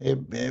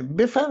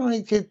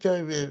 بفرمایید که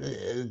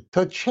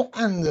تا چه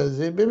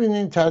اندازه،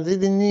 ببینید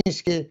تردیدی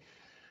نیست که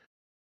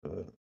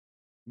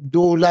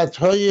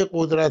دولت‌های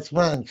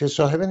قدرتمند که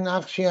صاحب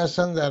نقشی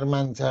هستن در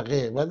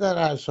منطقه و در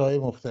عرصه‌های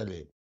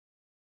مختلف،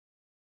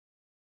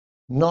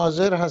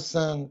 ناظر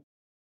هستن،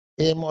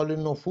 اعمال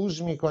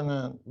نفوذ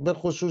میکنن، به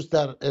خصوص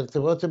در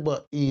ارتباط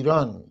با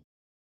ایران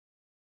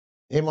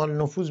اعمال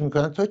نفوذ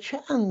میکنن. تا چه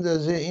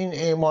اندازه این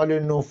اعمال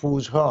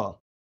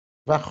نفوذها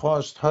و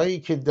خواستهایی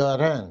که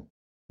دارن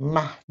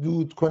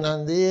محدود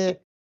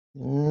کننده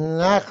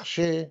نقش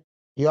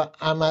یا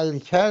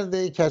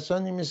عملکرد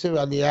کسانی مثل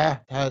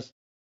ولیعهد هست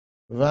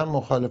و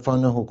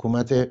مخالفان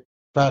حکومت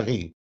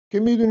فقیه، که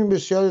میدونیم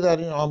بسیاری در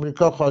این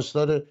آمریکا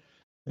خواستار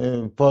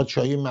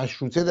پادشاهی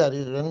مشروطه در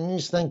ایران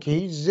نیستن، که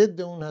هیچ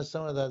ضد اون هستن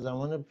و در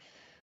زمان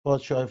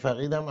پادشاه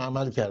فقید هم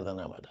عمل کردن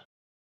عملا.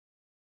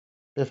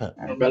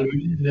 بفهم. بله،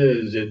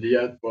 این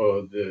ضدیت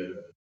با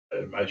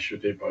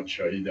مشروطه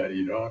پادشاهی در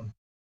ایران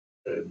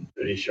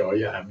ریشه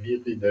های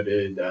عمیقی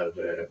داره در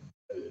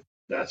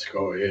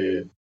دستگاه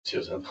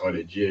سیاست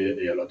خارجی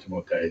ایالات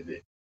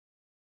متحده.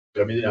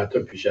 و میدونید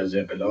حتی پیش از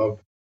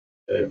انقلاب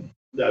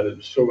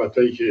در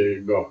صحبت‌هایی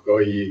که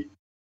گاهگاهی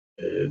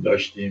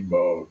داشتیم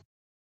با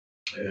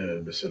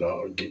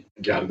مثلا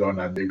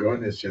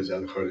گردانندگان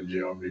سیاست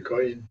خارجی آمریکا،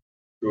 این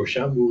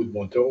روشن بود.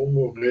 منتها اون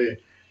موقع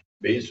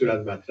به این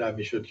صورت مطرح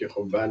میشد که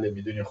خب بله،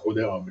 میدونید خود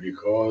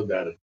آمریکا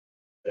در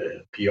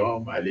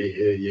قیام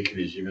علیه یک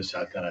رژیم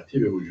سلطنتی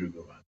به وجود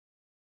اومد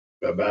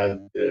و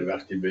بعد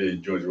وقتی به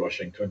جورج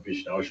واشنگتن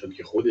پیشنهاد شد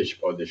که خودش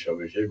پادشاه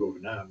بشه،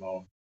 گفت نه،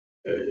 ما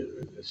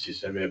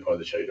سیستم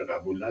پادشاهی رو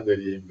قبول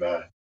نداریم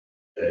و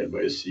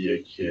بایستی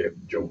یک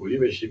جمهوری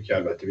بشیم، که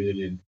البته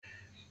میدونید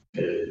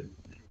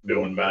به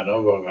اون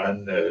معنا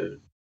واقعا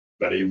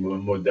برای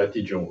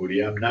مدتی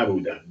جمهوری هم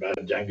نبودن.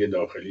 بعد جنگ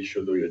داخلی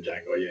شد و یا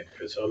جنگ‌های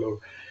انفصال و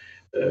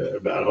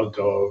به هر حال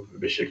تا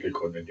به شکل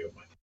کنونی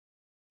اومد.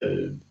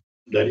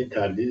 در این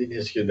تردیدی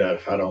نیست که در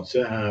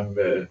فرانسه هم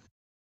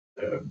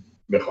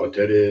به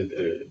خاطر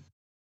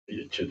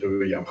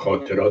چطور بگم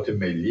خاطرات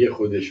ملی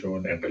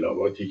خودشون،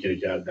 انقلاباتی که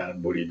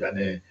کردن،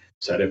 بریدن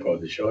سر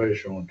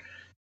پادشاهشون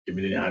که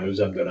میدونی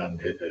هنوزم دارن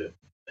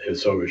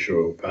حسابش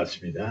رو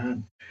پس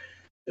میدن،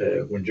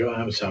 اونجا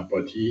هم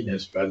سمپاتی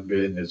نسبت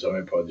به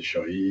نظام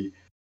پادشاهی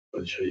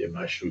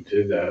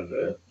مشروطه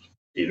در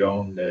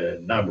ایران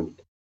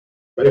نبود.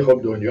 ولی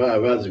خب دنیا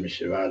عوض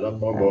میشه و الان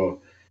ما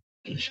با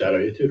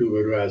شرایط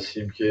روبرو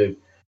هستیم که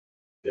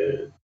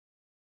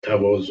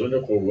توازن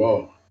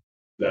قوا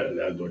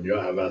در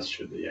دنیا عوض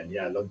شده. یعنی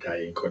الان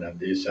تعیین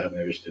کننده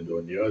سرنوشت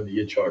دنیا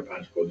دیگه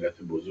 4-5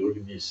 قدرت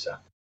بزرگ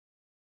نیستن.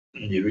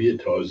 نیروی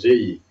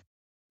تازه‌ای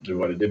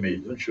وارد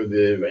میدون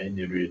شده و این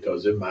نیروی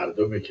تازه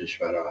مردم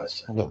کشورها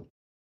هستن.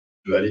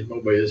 ولی ما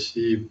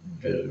بایستی،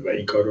 و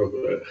این کار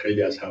رو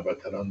خیلی از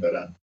هموطنان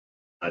دارن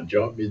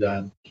انجام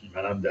میدن،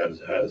 منم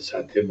در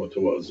سطح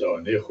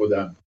متواضعانه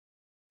خودم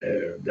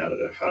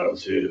در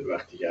فرانسه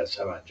وقتی که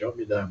هستم انجام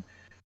میدم،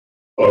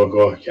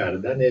 آگاه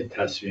کردن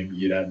تصمیم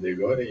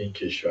گیرندگان این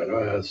کشورها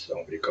هست،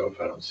 آمریکا،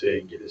 فرانسه،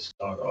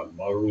 انگلستان،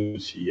 آلمان،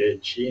 روسیه،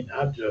 چین،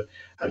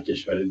 هر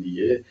کشور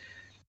دیگه،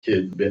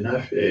 که به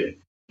نفع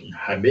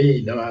همه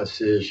اینا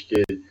هستش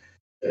که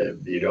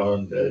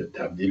ایران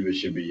تبدیل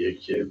بشه به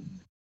یک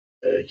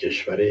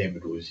کشور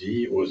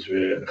امروزی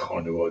عضو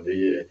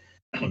خانواده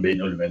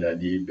بین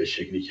المللی به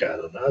شکلی که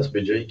الان هست،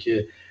 به جایی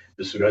که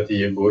به صورت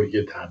یک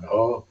گرگ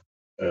تنها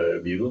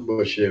بیرون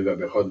باشه و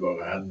بخواد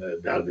واقعا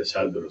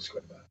دردسر درست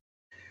کنه.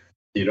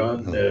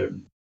 ایران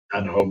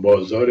تنها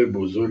بازار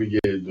بزرگ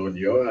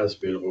دنیا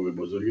است، بالقوه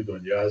بزرگ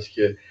دنیا است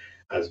که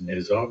از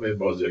نظام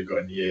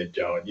بازرگانی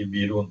جهانی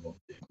بیرون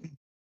مونده.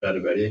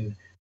 بنابراین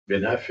به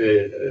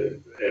نفع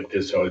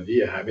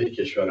اقتصادی همه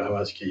کشورها هم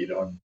است که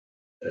ایران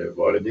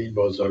وارد این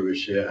بازار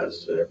بشه،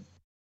 از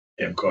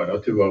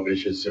امکانات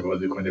واقعیش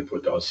استفاده کنه،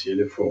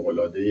 پتانسیل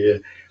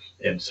فوق‌العاده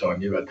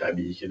انسانی و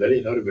طبیعی که داره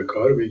اینا رو به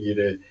کار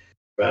بگیره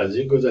و از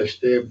این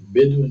گذشته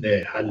بدون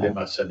حل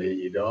مسئله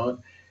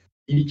ایران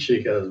هیچ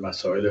یک از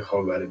مسائل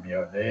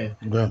خاورمیانه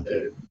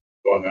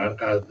واقعا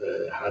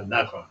حل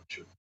نخواهد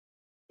شد.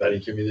 برای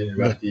اینکه میدونید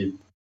وقتی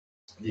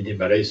دیدیم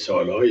برای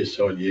سالهای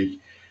سال یک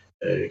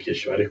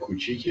کشور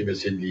کوچیکی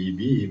مثل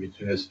لیبی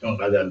میتونست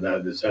اونقدر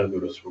دردسر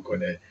درست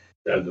بکنه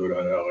در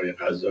دوران آقای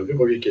قذافی،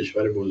 خب یک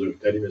کشور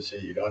بزرگتری مثل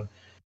ایران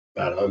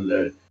به هر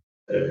حال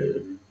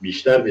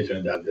بیشتر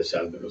میتونه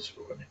دردسر درست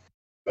بکنه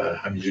و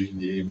همینجوری که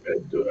دیدیم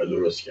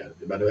درست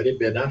کرده. بنابراین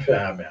به نفع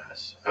همه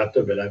هست،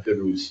 حتی به نفع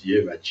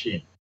روسیه و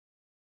چین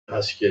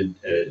هست که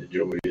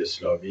جمهوری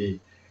اسلامی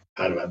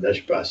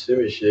پروندهش بسته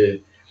بشه،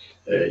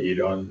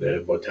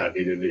 ایران با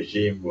تغییر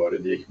رژیم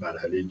وارد یک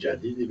مرحله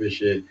جدیدی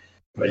بشه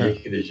و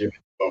یک رژیم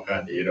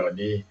واقعا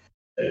ایرانی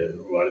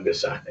وارد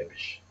صحنه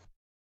بشه.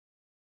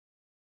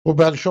 خب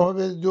بله، شما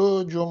به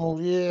دو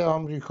جمهوری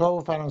آمریکا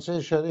و فرانسه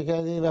اشاره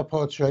کردید و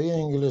پادشاهی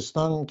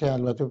انگلستان که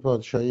البته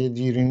پادشاهی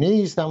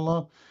دیرینه است،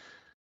 اما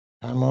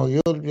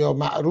تمایل یا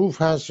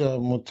معروف هست یا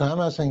متهم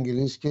است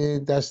انگلیس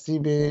که دستی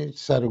به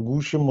سر و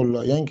گوش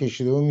ملایان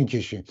کشیده و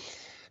میکشه.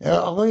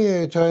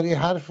 آقای طاهری،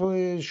 حرف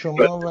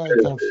شما و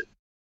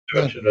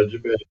راجع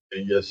به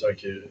انگلستان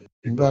که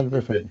بله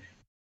بفرمایید.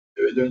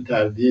 بدون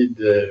تردید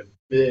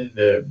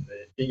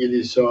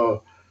انگلیس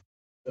ها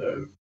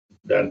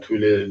در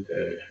طول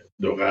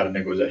 2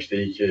 قرن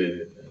گذشته‌ای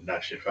که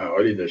نقش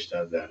فعالی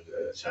داشتن در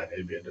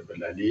صحنه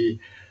بین‌المللی،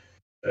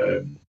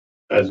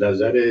 از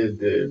نظر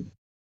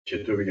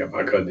چطور بگم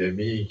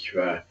اکادمیک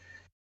و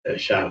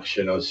شرق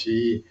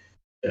شناسی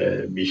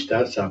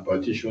بیشتر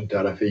سمپاتیشون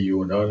طرف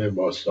یونان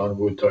باستان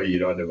بود تا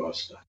ایران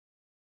باستان.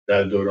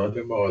 در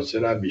دوران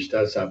معاصر هم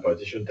بیشتر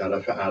سمپاتیشون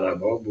طرف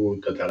عربا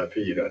بود تا طرف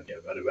ایرانی.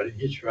 بنابراین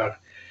هیچ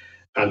وقت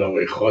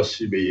علاقه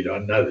خاصی به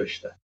ایران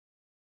نداشتن.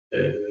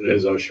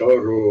 رضا شاه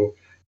رو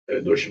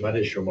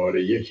دشمن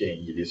شماره 1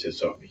 انگلیس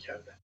حساب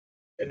می‌کردن.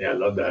 یعنی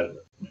الان در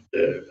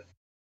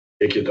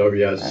یک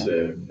کتابی از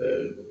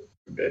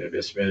به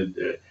اسم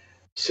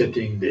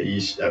Setting the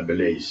East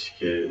Ablaze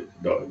که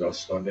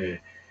داستان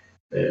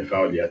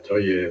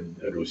فعالیت‌های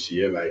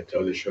روسیه و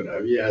اتحاد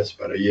شوروی است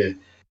برای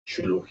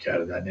شلوغ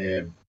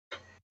کردن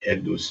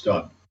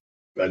هندوستان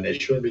و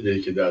نشون میده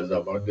که در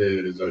زمان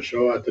رضا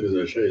شاه حتی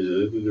رضا شاه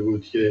اجازه داده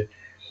بود که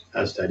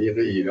از طریق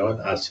ایران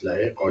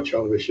اسلحه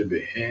قاچاق بشه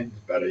به هند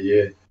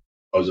برای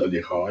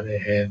آزادیخواهان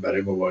هند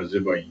برای مبارزه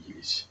با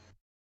انگلیس.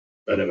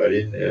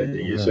 بنابراین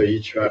انگلیس ها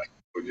هیچ وقت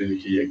وجودی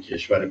که یک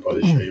کشور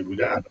پادشاهی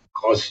بوده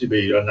خاصی به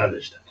ایران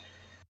نداشتن.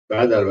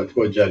 بعد البته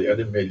با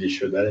جریان ملی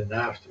شدن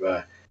نفت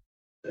و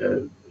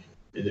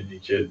میدونی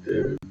که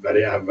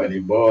برای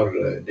اولین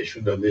بار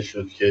نشون داده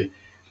شد که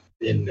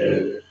این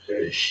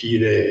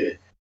شیر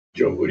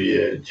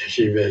جمهوری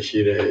شیر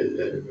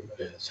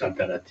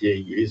سلطنتی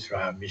انگلیس رو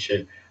هم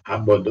میشه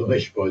هم با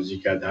دمش بازی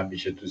کرد هم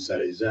میشه تو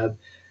سرش زد،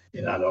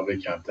 این علاقه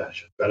کمتر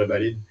شد.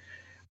 بنابراین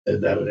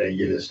در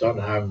انگلستان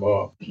هم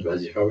ما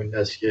وظیفه این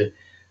است که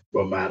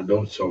با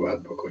مردم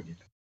صحبت بکنیم،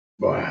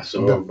 با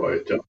احزاب، با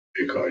اتحاد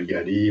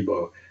کارگری،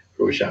 با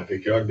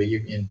روشنفکران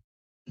بگیم این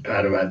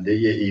پرونده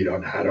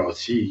ایران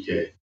هراسی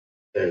که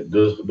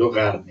 2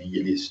 قرن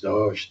انگلیس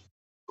داشت،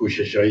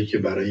 کوششایی که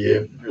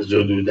برای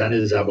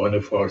زدودن زبان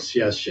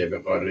فارسی از شبه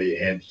قاره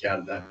هند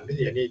کردن،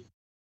 یعنی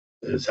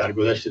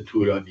سرگذشت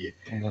طولانیه،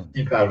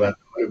 این پرونده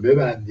ها رو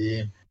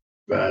ببندیم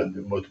و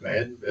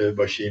مطمئن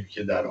باشیم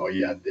که در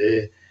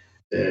آینده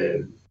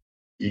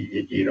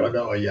ایران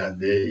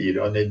آینده،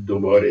 ایران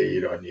دوباره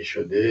ایرانی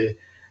شده،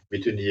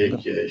 میتونه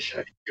یک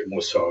شریک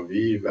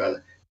مساوی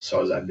و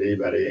سازنده‌ای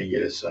برای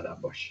انگلستان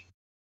هم باشه.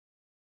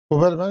 خب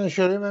من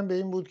اشاره من به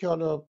این بود که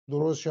حالا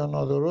درست یا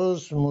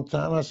نادرست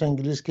متهم است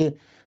انگلیس که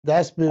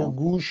دست به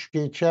گوش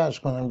که چه ارز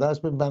کنم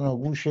دست به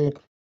بناگوش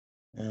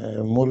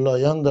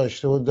ملایان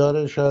داشته و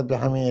داره، شاید به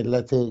همین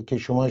علت که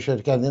شما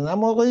اشاره کردین.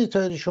 اما آقای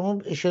طاهری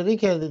شما اشاره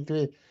کردید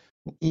به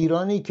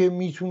ایرانی که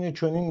میتونه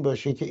چنین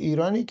باشه، که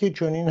ایرانی که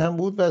چنین هم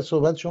بود و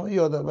صحبت شما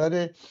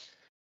یادآور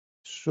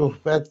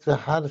صحبت و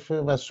حرف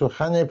و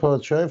سخن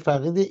پادشاه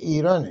فقید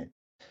ایرانه.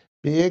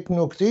 به یک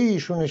نکته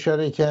ایشون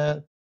اشاره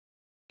کرد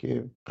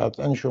که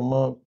قطعا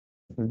شما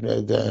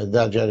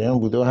در جریان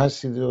بوده و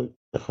هستید و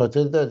به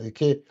خاطر دارید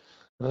که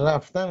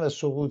رفتن و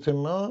سقوط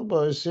ما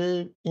باعث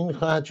این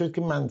خواهد شد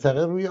که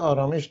منطقه روی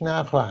آرامش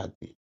نخواهد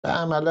دید و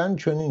عملا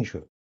چنین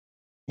شد.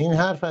 این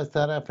حرف از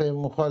طرف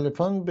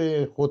مخالفان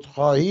به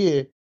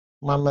خودخواهی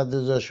محمد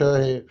رضا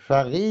شاه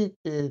فقید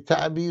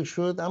تعبیر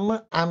شد،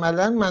 اما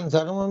عملا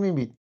منطقه ما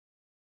میبینید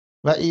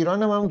و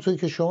ایران هم همونطور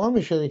که شما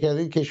اشاره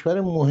کردید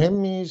کشور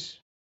مهمی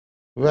است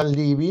و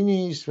لیبی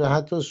نیست و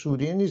حتی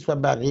سوریه نیست و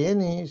بقیه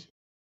نیست.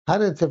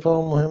 هر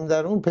اتفاق مهم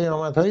در اون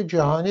پیامدهای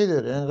جهانی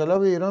داره.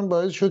 انقلاب ایران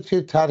باعث شد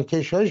که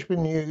ترکشاش به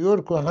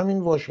نیویورک و همین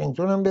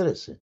واشنگتن هم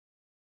برسه.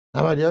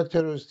 عملیات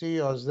تروریستی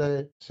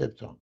 11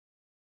 سپتامبر.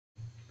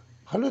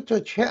 حالا تا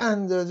چه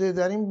اندازه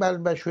در این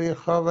بلبشوی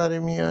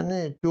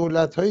خاورمیانه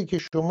دولت‌هایی که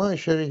شما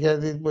اشاره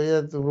کردید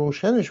باید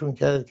روشنشون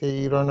کرد که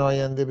ایران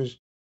آینده به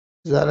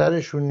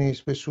ضررشون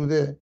نیست، به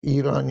سود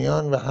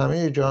ایرانیان و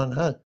همه جهان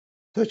هست،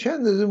 تا چه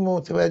اندازه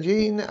متوجه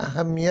این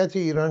اهمیت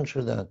ایران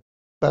شدن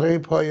برای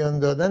پایان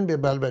دادن به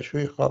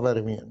بلبشوی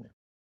خاورمیانه؟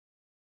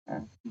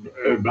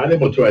 بله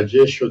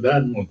متوجه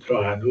شدن،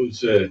 منتها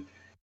هنوز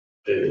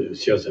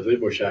سیاست‌های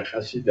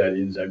مشخصی در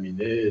این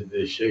زمینه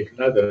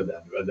شکل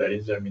ندادن و در این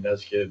زمینه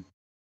است که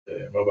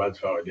ما باید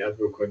فعالیت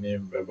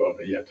بکنیم و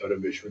واقعیت‌ها رو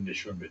بهشون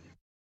نشون بدیم.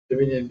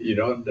 ببینید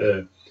ایران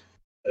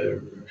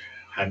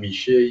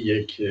همیشه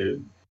یک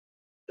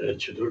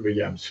چطور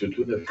بگم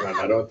ستون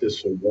فقرات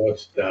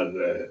ثبات در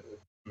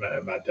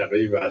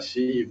منطقه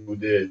وسیع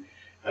بوده.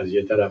 از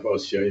یه طرف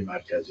آسیای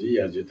مرکزی،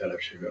 از یه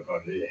طرف شبه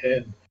قاره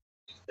هند،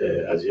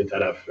 از یه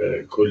طرف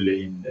کل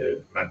این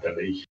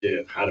منطقه‌ای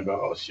که غرب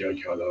آسیا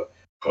که حالا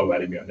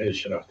خاورمیانه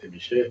شناخته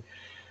میشه.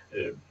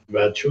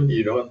 و چون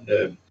ایران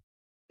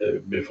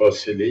به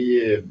فاصله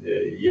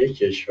یک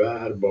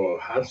کشور با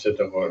هر سه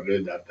تا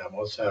قاره در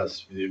تماس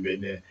هست،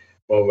 بین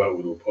ما و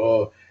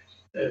اروپا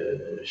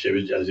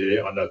شبه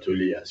جزیره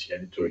آناتولی است،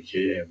 یعنی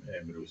ترکیه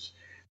امروز،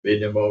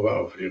 بین ما و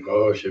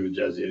آفریقا شبه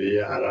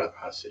جزیره عرب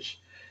هستش،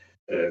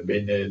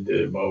 بین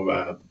ما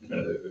و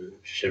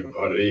شبه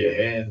قاره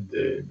هند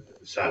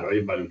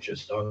صحرای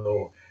بلوچستان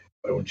و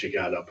اون چه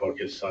که الان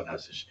پاکستان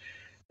هستش.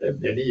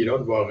 یعنی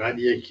ایران واقعا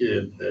یک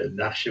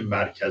نقش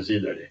مرکزی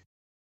داره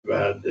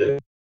و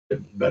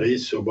برای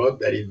ثبات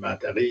در این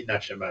منطقه این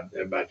نقش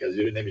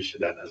مرکزی رو نمیشه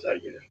در نظر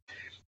گرفت.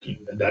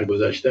 در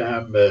گذشته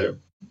هم،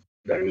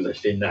 در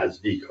گذشته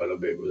نزدیک، حالا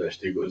به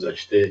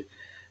گذشته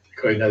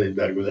کاری نداریم،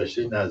 در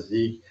گذشته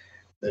نزدیک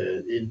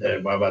این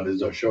محمد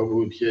رضا شاه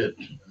بود که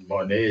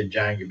مانع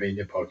جنگ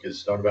بین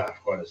پاکستان و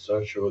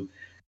افغانستان شد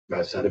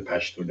و سر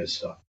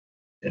پشتونستان،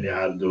 یعنی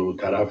هر دو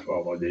طرف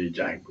آماده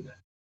جنگ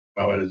بودن.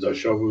 محمد رضا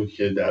شاه بود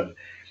که در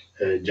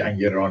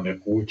جنگ ران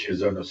قوچ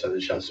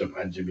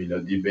 1965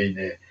 میلادی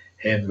بین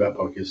هند و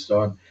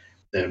پاکستان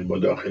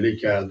مداخله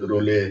کرد،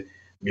 رول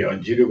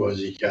میانجی رو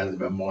بازی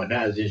کرد و مانع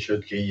از این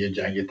شد که این یه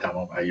جنگ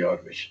تمام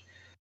عیار بشه.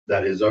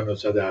 در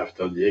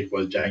 1971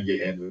 باز جنگ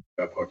هند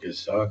و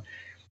پاکستان،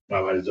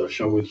 محمد رضا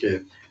شاه بود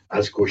که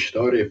از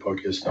کشتار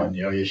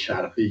پاکستانی‌های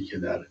شرقی که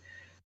در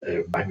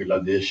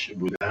بنگلادش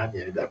بودن،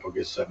 یعنی در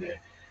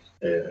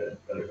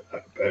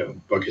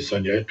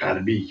پاکستانی‌های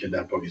غربی که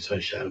در پاکستان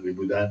شرقی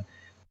بودن،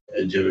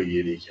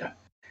 جلوگیری کرد.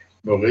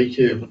 موقعی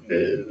که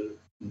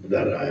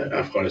در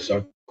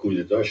افغانستان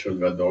کودتا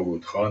شد و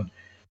داوود خان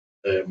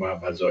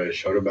محمد ظاهر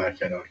شاه رو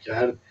برکنار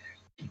کرد،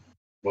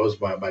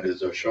 باز محمد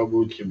رضا شاه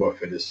بود که با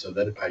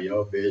فرستادن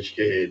پیام بهش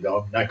که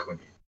اعدام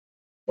نکنید،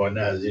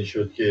 مانع از این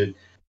شد که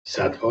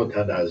صدها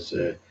تن از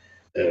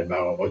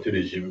مقامات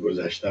رژیم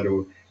گذشته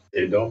رو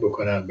اعدام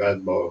بکنن.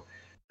 بعد با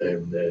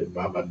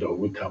محمد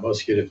داوود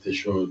تماس گرفته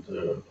شد،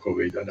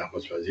 هویدا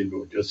نخست وزیر به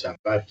اونجا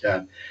سفر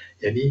کرد.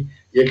 یعنی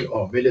یک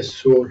عامل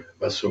صلح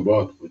و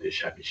ثبات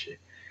بودش همیشه.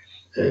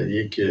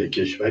 یک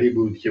کشوری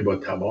بود که با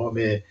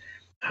تمام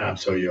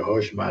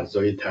همسایه‌هاش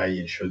مرزهای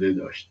تعیین شده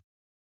داشت.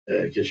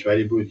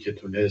 کشوری بود که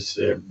تونست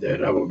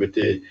روابط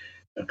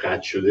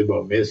قطع شده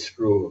با مصر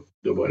رو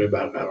دوباره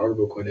برقرار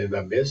بکنه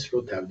و مصر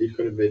رو تبدیل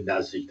کنه به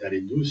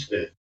نزدیکترین دوست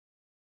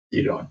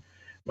ایران،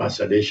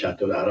 مسئله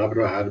شط العرب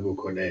رو حل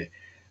بکنه،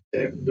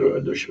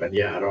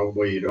 دشمنی عراق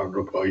با ایران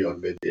رو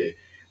پایان بده،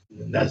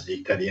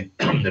 نزدیکترین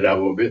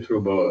روابط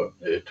رو با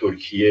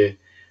ترکیه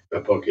و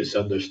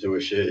پاکستان داشته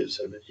باشه،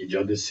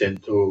 ایجاد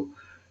سنتو،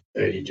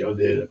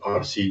 ایجاد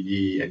RCD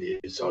یعنی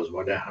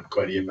سازمان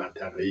همکاری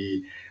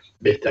منطقه‌ای،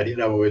 بهترین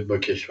روابط با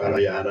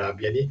کشورهای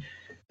عرب. یعنی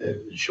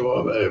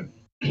شما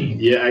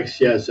یه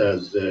عکسی هست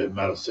از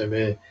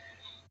مراسم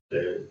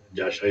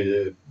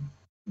جشن‌های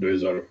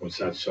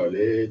 2500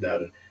 ساله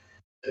در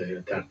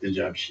تخت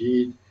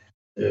جمشید.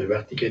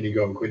 وقتی که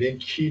نگاه میکنین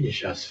کی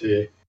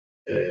نشسته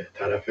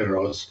طرف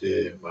راست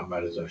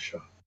محمد رضا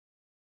شاه؟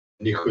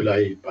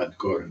 نیکولای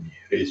پادگورنی،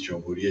 رئیس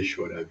جمهوری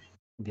شوروی.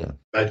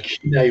 بعد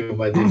کی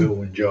نیومده به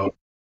اونجا؟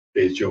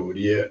 رئیس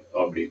جمهوری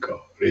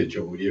آمریکا، رئیس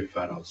جمهوری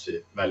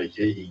فرانسه،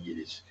 ملکه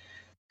انگلیس.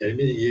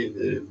 یعنی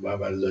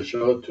محمد رضا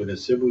شاه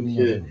تونسته بود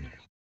که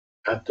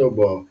حتی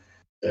با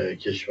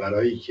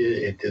کشورهایی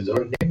که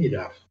انتظار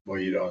نمیرفت با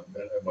ایران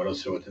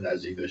مناسبات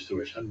نزدیک داشته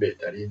باشن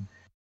بهترین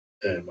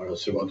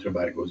مناسبات رو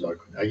برگزار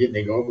کنه. اگه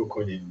نگاه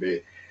بکنین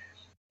به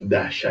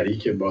 10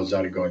 شریک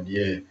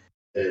بازرگانی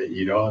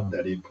ایران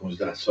در این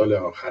 15 سال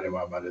آخر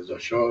محمد رضا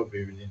شاه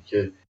می‌بینید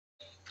که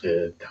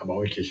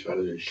تمام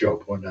کشورها،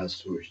 ژاپن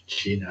هست توش،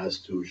 چین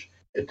هست توش،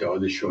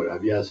 اتحاد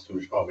شوروی هست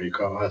توش،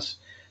 آمریکا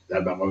هست در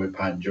مقام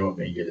پنجم،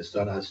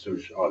 انگلستان هست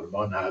توش،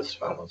 آلمان هست،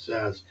 فرانسه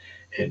هست،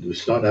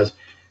 هندوستان هست.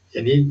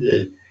 یعنی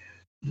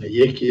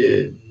یک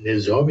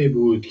نظامی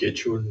بود که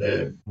چون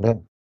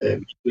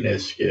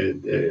میدونست که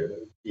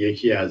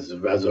یکی از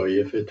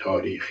وظایف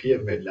تاریخی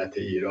ملت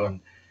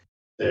ایران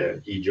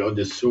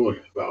ایجاد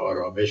صلح و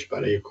آرامش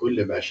برای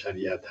کل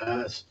بشریت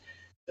هست،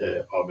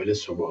 عامل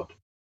ثبات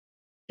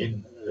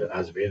این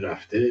از بین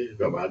رفته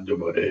و بعد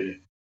دوباره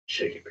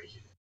شکل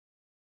بگیره.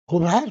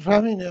 خب حرف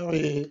همینه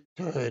آقای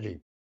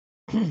طاهری.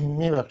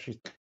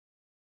 میبخشید.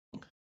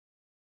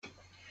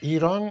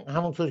 ایران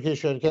همونطور که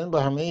اشاره کردن با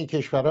همه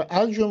کشورها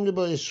از جمله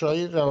با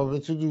اسرائیل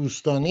روابط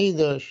دوستانه‌ای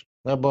داشت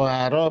و با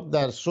عرب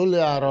در صلح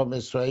عرب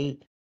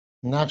اسرائیل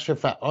نقش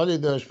فعالی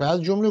داشت و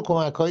از جمله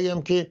کمک‌هایی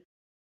هم که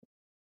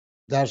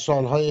در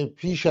سالهای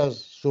پیش از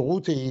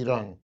سقوط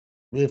ایران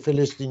به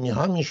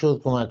فلسطینی‌ها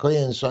میشد، کمک‌های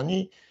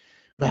انسانی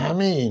و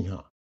همه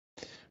اینها،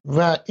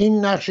 و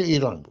این نقش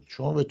ایران بود.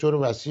 شما به طور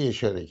وسیع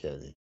اشاره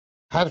کردید.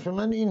 حرف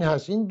من این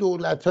هست، این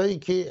دولت‌هایی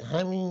که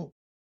همین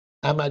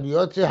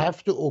عملیات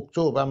 7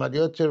 اکتبر،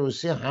 عملیات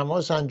تروریستی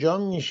حماس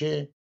انجام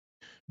میشه،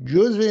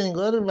 جزء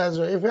انگار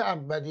وظایف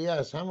اولیه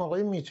است. هم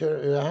آقای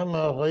هم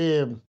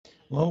آقای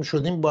ما هم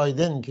شدیم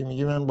بایدن که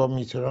میگه من با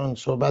میتران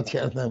صحبت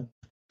کردم،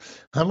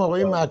 هم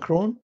آقای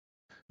مکرون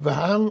و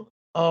هم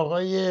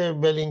آقای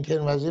بلینکن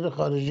وزیر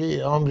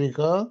خارجه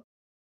آمریکا.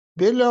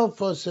 بلا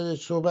فاصله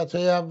صحبت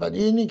های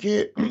اولیه اینی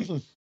که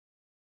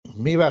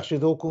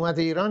میبخشید حکومت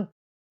ایران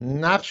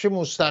نقش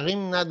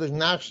مستقیم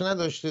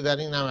نداشته در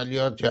این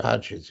عملیات یا هر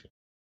چیزی.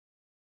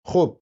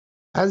 خب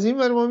از این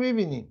ور ما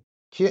میبینیم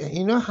که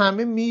اینا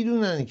همه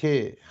میدونن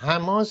که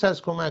حماس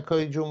از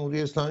کمک‌های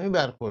جمهوری اسلامی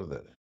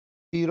برخورداره.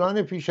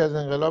 ایران پیش از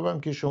انقلاب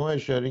هم که شما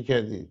اشاره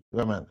کردید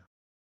و من،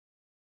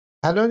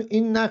 الان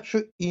این نقش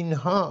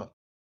اینها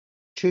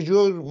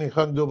چجور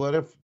میخوان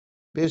دوباره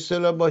به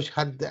اصطلاح باش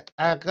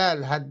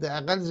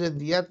حداقل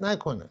ضدیت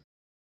نکنن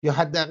یا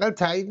حداقل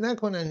تایید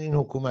نکنن این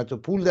حکومت رو،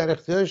 پول در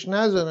اختیارش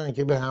نذارن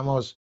که به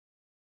حماس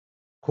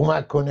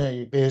کمک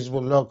کنه، به حزب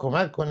الله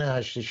کمک کنه،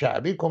 هشت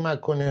شعبی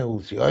کمک کنه،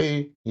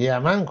 حوثی‌های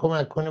یمن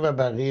کمک کنه و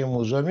بقیه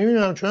موضوع.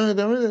 میبینم چون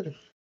ادامه داره.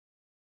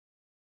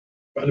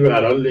 ولی به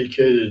هر حال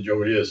که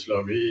جمهوری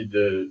اسلامی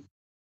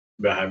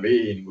به همه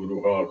این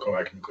گروه ها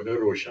کمک میکنه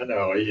روشن.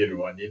 آقای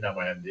ایروانی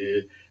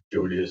نماینده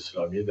جمهوری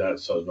اسلامی در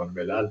سازمان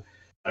ملل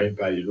همین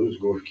پریروز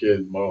گفت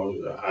که ما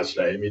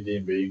اسلحه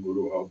میدیم به این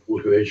گروه ها،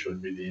 پول بهشون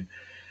میدیم.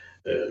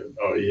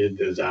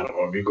 آقای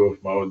زرقامی گفت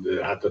ما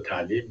حتی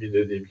تعلیم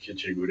میدادیم که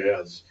چگونه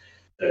از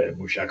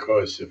موشک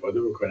ها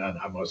استفاده بکنن.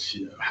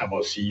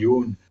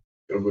 حماسیون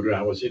یا گروه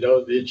حماسی،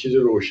 یه چیز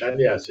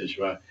روشنی هستش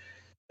و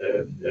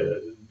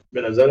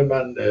به نظر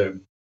من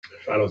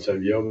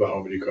فرانسوی ها و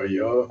آمریکایی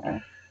ها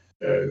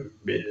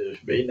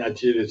به این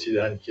نتیجه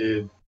رسیدن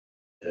که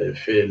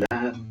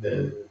فعلا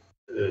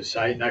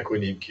سعی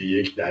نکنیم که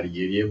یک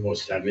درگیری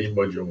مستقیم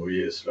با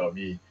جمهوری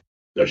اسلامی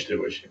داشته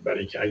باشیم، برای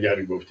اینکه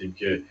اگر گفتیم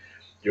که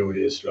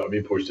جمهوری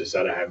اسلامی پشت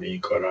سر همه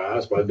این کارها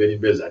هست باید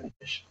بریم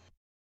بزنیمش.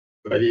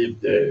 ولی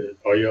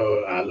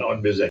آیا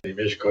الان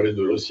بزنیمش کار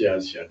درستی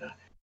هست یا نه؟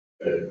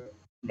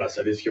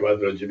 مسئله است که باید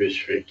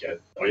راجبش فکر کرد.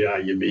 آیا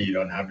اگه به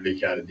ایران حمله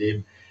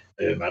کردیم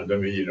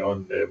مردم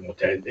ایران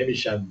متحد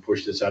نمیشن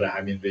پشت سر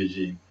همین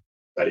رژیم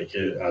برای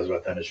که از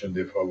وطنشون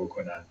دفاع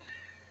بکنن؟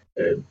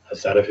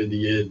 از طرف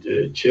دیگه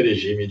چه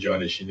رژیمی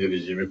جانشین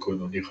رژیم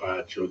کنونی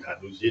خواهد شد؟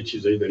 هنوز یه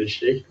چیزایی داره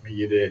شکل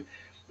میگیره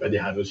ولی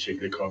هنوز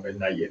شکل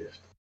کامل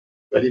نگرفت.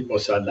 ولی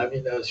مسلم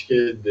این است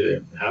که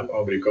هم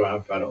آمریکا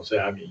هم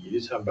فرانسه هم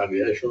انگلیس هم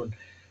بقیهشون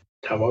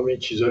تمام این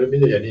چیزا رو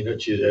میده. یعنی اینا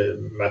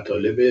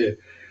مطالب به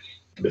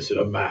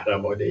اصطلاح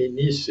محرمانه ای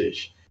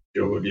نیستش.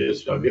 جمهوری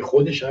اسلامی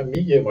خودش هم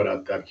میگه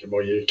مرتب که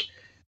ما یک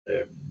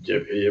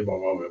جبهه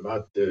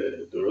مقاومت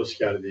درست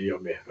کردیم یا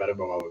محور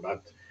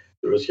مقاومت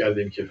درست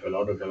کردیم که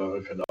فلان و فلان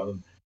و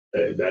فلان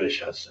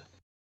درش هستن.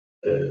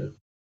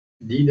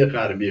 دید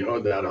غربی ها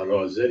در حال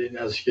حاضر این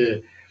است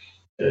که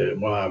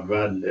ما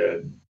اول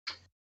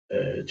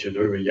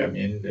چطور بگم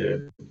این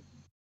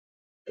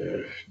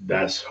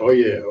دستهای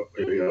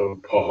یا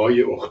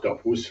پاهای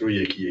اختاپوس رو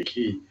یکی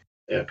یکی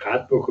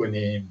قطع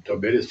بکنیم تا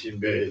برسیم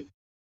به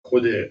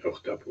خود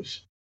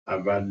اختاپوس.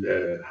 اول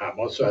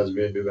حماس رو از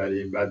بین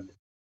ببریم، بعد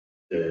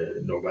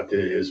نوبت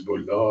حزب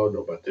الله،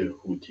 نوبت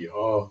حوتی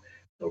ها،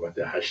 نوبت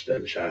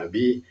هشت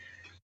شعبی.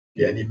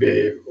 یعنی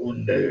به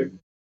اون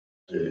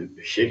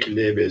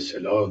شکل به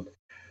اصطلاح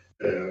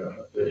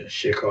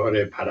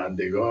شکار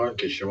پرندگان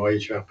که شما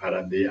هیچ وقت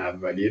پرنده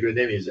اولی رو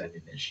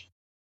نمیزنینش،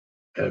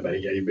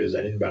 برای اگه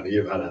بزنین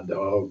بقیه پرنده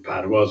ها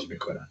پرواز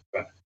میکنن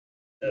و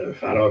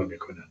فرار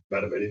میکنن.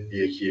 بنابراین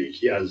یکی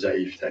یکی از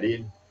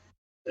ضعیفترین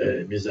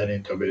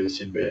میزنین تا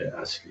برسین به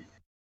اصلی.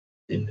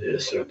 این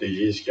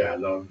استراتژی است که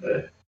الان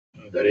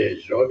داره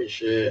اجرا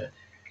میشه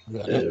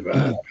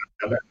و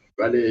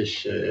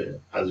اولش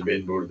از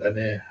بین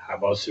بردن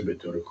حماس به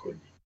طور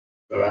کلی.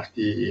 و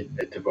وقتی این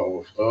اتفاق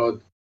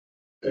افتاد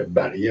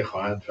بقیه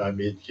خواهند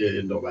فهمید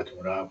که نوبت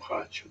اونا هم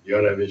خواهد شد، یا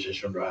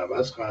روششون رو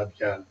عوض خواهد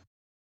کرد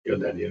یا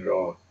در این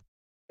راه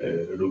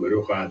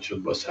روبرو خواهد شد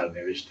با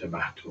سرنوشت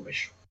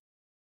محتومشون.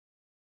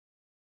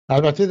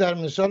 البته در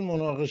مثال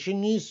مناقشه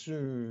نیست،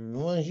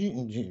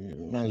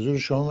 منظور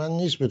شما من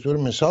نیست، به طور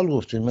مثال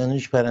گفتید من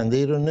هیچ پرنده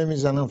ای رو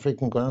نمیزنم،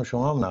 فکر میکنم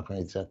شما هم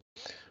نخواهید زد.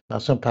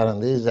 مثلا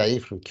پرنده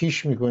ضعیف رو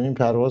کیش میکنیم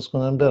پرواز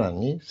کنن برن،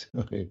 نیست؟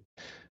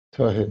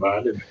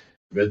 بله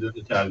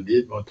بدون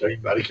تردید، منتها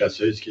این برای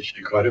کسایی است که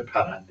شکار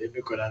پرنده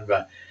میکنن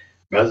و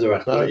بعضی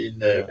وقتا این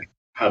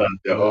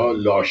پرنده ها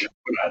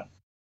لاشخورن،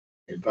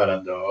 این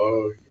پرنده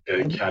ها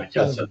کرکس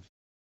هستن.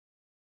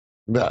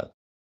 بله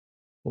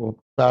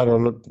در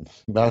حال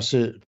بحث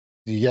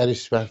دیگری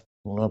است،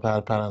 اونا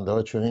پرنده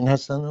ها چون این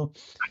هستن و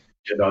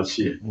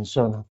کلاسیه.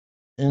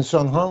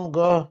 انسان ها هم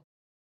گاه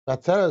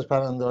بدتر از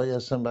پرنده هایی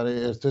هستن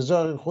برای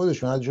ارتزاق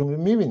خودشون. از جمله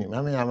میبینیم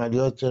همین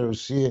عملیات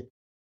روسی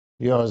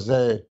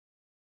 11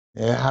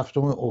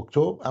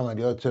 اکتبر،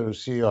 عملیات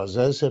روسی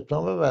 11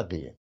 سپتامبر و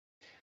بقیه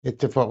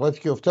اتفاقاتی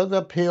که افتاد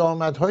و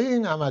پیامدهای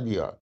این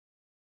عملیات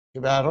که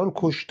به هر حال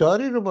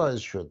کشتاری رو باعث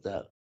شد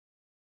در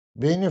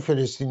بین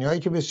فلسطینی هایی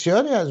که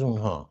بسیاری از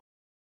اونها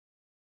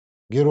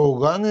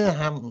گروگان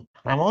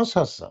حماس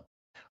هستن.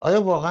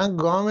 آیا واقعا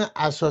گام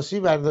اساسی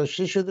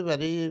برداشته شده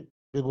برای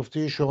به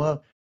گفته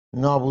شما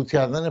نابود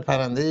کردن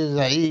پرنده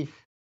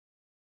ضعیف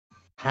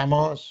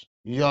حماس،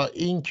 یا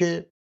این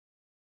که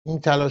این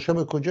تلاشا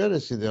به کجا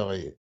رسیده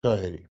آقای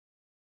طاهری؟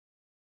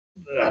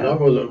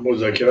 الان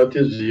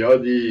مذاکرات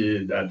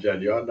زیادی در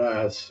جریان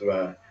است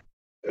و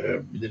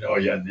میدونی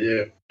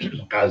آینده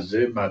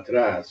غزه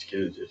مطرح است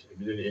که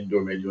میدونی این 2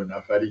 میلیون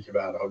نفری که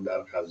به هر حال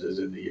در غزه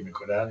زندگی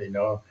میکنن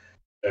اینا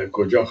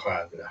کجا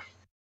خواهند رفت.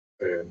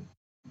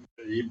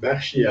 این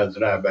بخشی از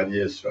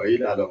رهبری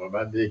اسرائیل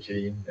علاقه‌منده که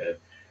این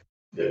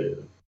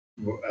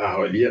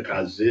اهالی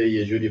غزه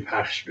یه جوری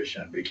پخش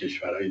بشن به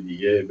کشورهای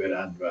دیگه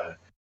برن و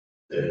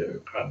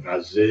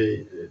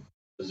غزه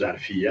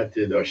ظرفیت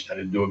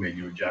داشتن 2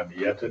 میلیون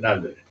جمعیت رو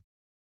نداره.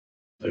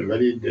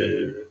 ولی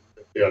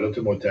ایالات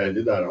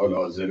متحده در حال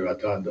حاضر و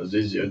تا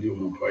اندازه زیادی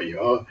اروپایی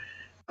ها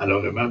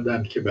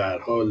علاقه‌مندند که به هر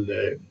حال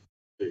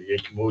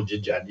یک موج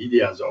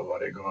جدیدی از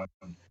آوارگان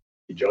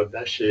ایجاد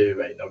نشه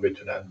و اینا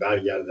بتونن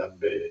برگردن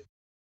به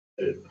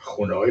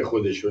خونه های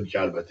خودشون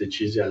که البته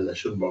چیزی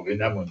ازشون باقی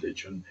نمونده،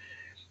 چون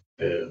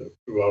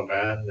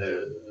واقعا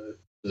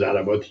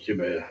ضرباتی که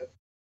به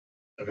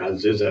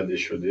غزه زده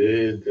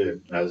شده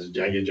از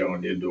جنگ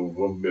جهانی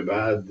دوم به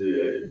بعد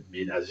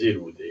بی‌نظیر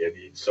بوده،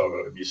 یعنی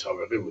بی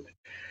سابقه بوده.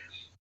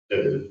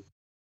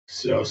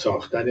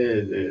 ساختن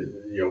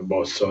یا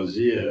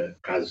بازسازی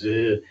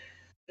غزه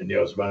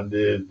نیازمند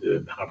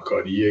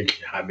همکاری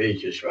همه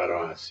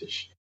کشورها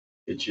هستش.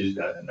 یه چیز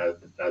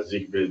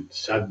نزدیک به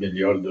 100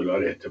 میلیارد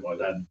دلار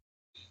احتمالاً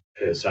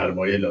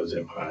سرمایه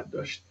لازم خواهد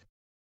داشت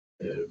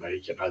برای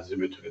اینکه غزه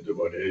بتونه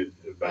دوباره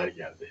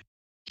برگرده.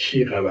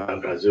 کی بر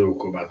غزه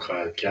حکومت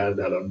خواهد کرد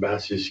الان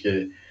بحثی است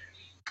که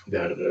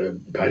در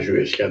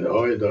پژوهشکده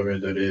ها ادامه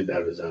داره،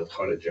 در وزارت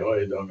خارجه ها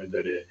ادامه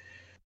داره،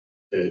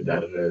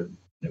 در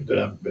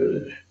نمیدونم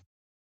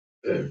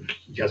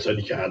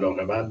کسانی که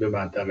علاقه‌مند به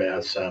منطقه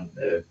هستن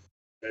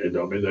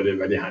ادامه داره،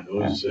 ولی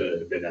هنوز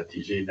به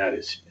نتیجه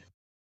نرسیده.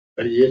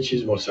 ولی یه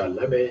چیز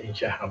مسلمه، این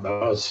که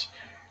حماس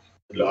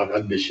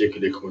لااقل به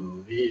شکل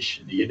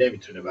کنونیش دیگه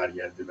نمیتونه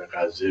برگرده به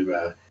غزه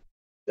و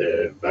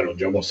بر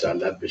اونجا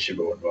مسلط بشه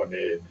به عنوان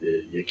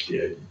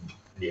یک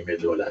نیمه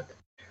دولت،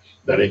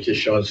 برای اینکه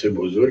شانس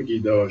بزرگی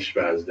داشت و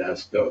از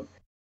دست داد.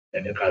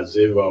 یعنی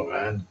غزه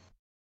واقعا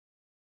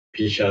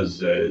پیش از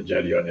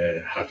جریان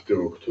 7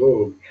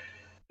 اکتبر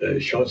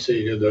شانس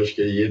اینو داشت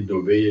که یه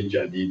دبی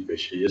جدید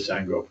بشه، یه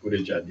سنگاپور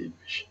جدید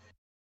بشه،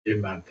 یه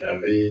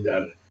منطقه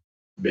در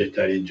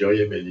بهترین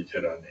جای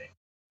مدیترانه،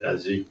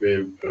 نزدیک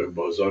به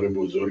بازار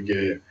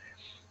بزرگ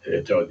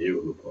اتحادیه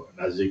اروپا،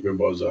 نزدیک به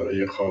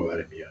بازارهای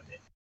خاورمیانه.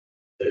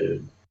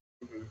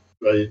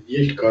 و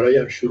یک کارایی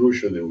هم شروع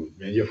شده بود،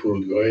 یعنی یه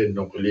فرودگاه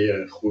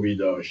نقلیه خوبی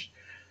داشت،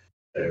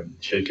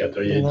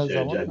 شرکت‌های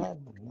جدید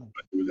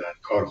بودن،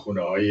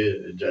 کارخونه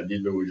های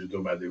جدید به وجود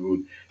اومده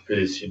بود،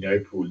 فلسطینی‌های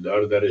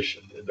پولدار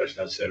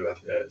داشتن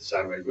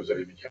سرمایه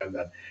گذاری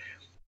میکردن،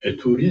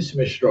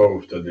 توریسمش راه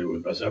افتاده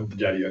بود. مثلا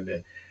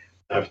جریان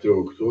 7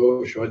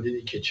 اکتبر شما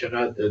دیدید که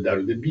چقدر در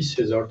حدود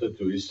 20,000 تا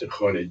توریست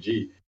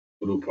خارجی،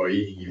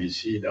 اروپایی،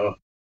 انگلیسی اینا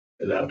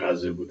در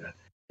غزه بودن.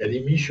 یعنی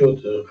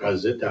میشد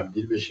غزه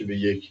تبدیل بشه به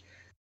یک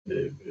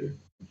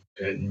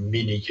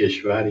مینی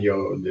کشور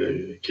یا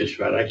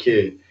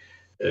کشورک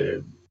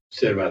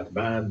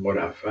ثروتمند،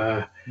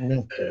 مرفه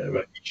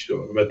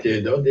و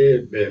تعداد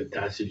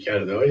تحصیل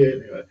کرده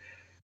های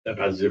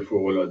غزه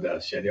فوق‌العاده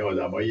است. یعنی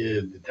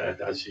آدمای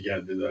تحصیل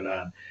کرده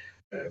دارن،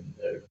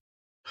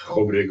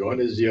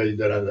 خبرگان زیادی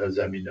دارن در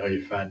زمینهای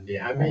فنی،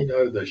 همه اینا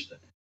رو داشتن.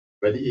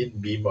 ولی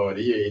این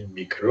بیماری، این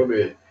میکروب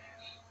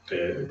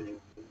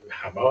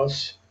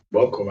حماس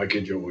با کمک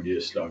جمهوری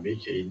اسلامی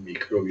که این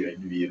میکروب یا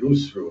این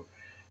ویروس رو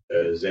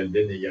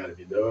زنده نگه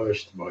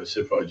می‌داشت، باعث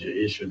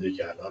فاجعه شده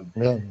که الان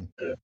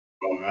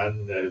واقعا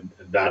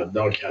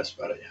دردناک هست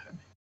برای همه.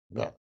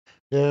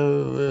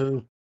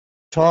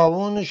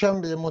 تعاونش هم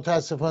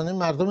متاسفانه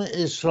مردم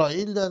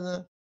اسرائیل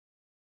دادن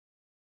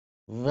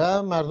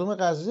و مردم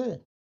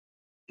غزه.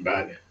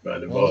 بله بله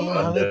یعنی این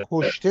واقعا. همه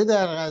کشته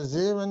در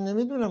غزه، من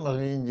نمیدونم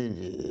این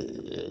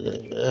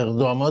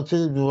اقدامات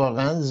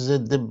واقعا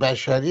ضد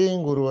بشری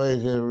این گروه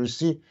های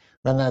تروریستی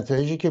و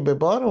نتایجی که به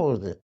بار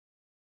آورده.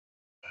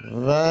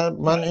 و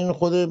من این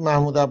خود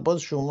محمود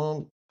عباس،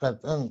 شما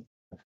قطعا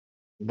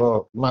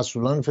با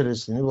مسئولان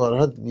فلسطینی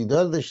بارها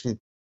دیدار داشتید،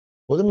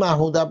 خود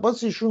محمود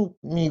عباس ایشون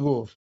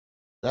میگفت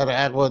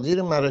در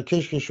اقادیر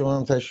مراکش که شما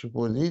هم تشریف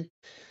بردید،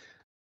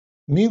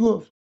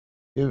 میگفت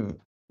که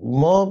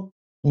ما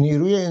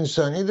نیروی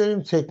انسانی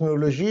داریم،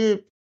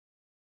 تکنولوژی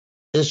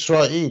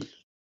اسرائیل،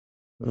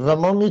 و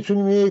ما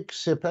میتونیم یک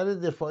سپر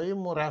دفاعی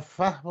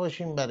مرفه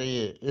باشیم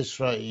برای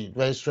اسرائیل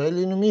و اسرائیل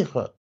اینو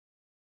میخواد،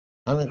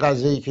 همین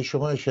قضیه‌ای که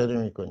شما اشاره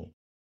میکنید.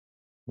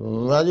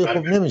 ولی خب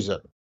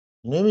نمیذاره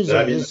یه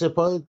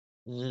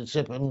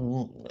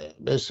همین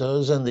به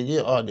اصطلاح زندگی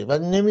عالی،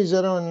 ولی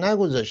نمیذاره و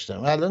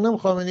نگذاشتم. الان هم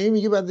خامنه‌ای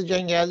میگه بعد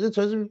جنگ غزه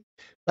تازه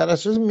بر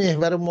اساس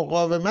محور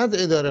مقاومت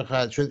اداره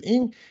خواهد شد.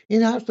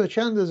 این حرف تا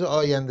چند روز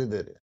آینده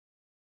داره،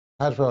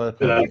 حرف آقای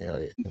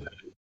خامنه‌ای؟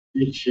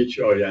 هیچ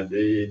آینده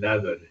ای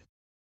نداره.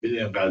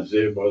 ببین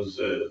غزه باز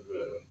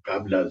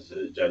قبل از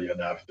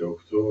جریان 7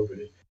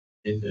 اکتبر،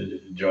 این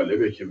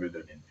جالبه که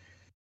بدونین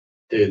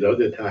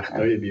تعداد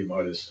تخت‌های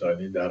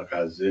بیمارستانی در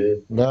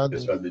غزه بعد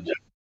نسبت به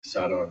جمعیت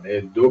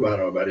سرانه 2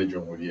 برابر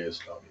جمهوری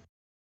اسلامی،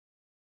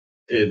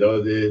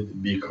 تعداد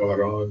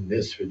بیکاران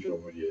نصف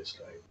جمهوری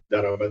اسلامی،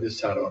 درآمد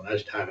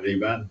سرانش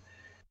تقریبا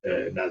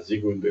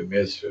نزدیک بود به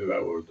مصر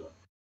و اردن.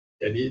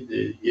 یعنی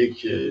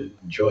یک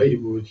جایی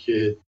بود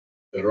که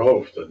راه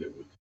افتاده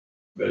بود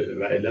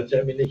و علت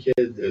هم اینه که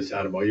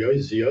سرمایه های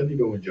زیادی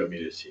به اونجا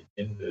میرسید.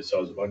 این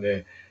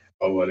سازمان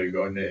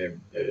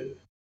آوارگان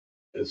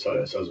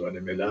سازمان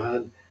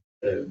ملل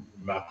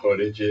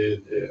مخارج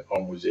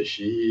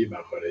آموزشی،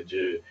 مخارج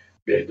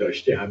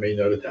بهداشتی، همه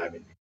اینا رو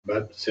تامین می‌کرد.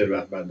 بعد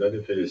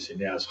ثروتمندان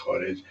فلسطینی از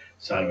خارج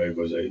سرمایه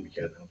گذاری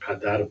میکردن.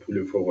 قطر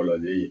پول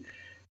فوق‌العاده‌ای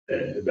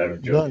در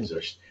اونجا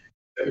میذاشت،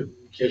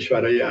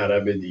 کشورهای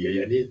عرب دیگه.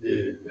 یعنی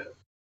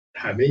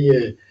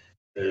همه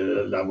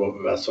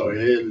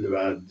وسایل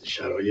و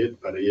شرایط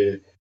برای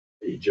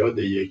ایجاد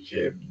یک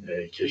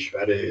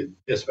کشور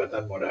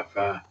نسبتا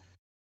مرفه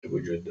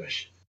وجود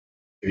داشت.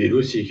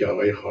 ویروسی که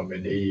آقای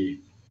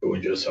خامنه‌ای به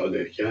اونجا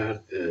صادر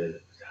کرد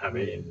همه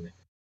این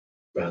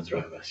وضع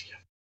را عوض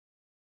کرد.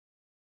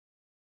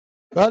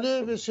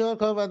 بله بسیار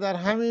کار. و در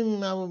همین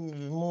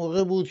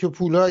موقع بود که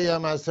پولایی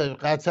هم از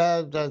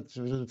قطر در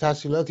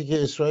تحصیلاتی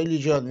که اسرائیل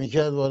ایجاد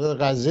میکرد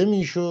وارد غزه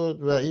میشد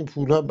و این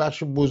پولها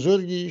بخش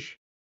بزرگیش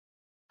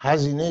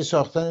هزینه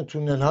ساختن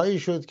تونل هایی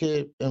شد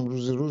که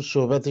امروز روز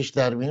صحبتش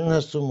در میون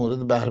هست و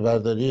مورد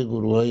بهره‌برداری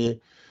گروه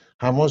های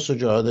حماس و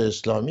جهاد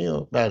اسلامی و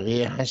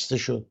بقیه هست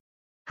شد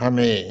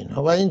همه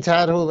اینها. و این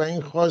طرح و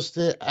این خواست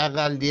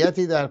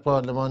اقلیتی در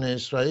پارلمان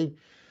اسرائیل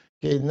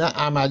که نه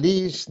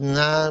عملی است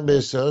نه به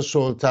اصطلاح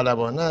صلح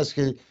طلبانه است،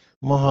 که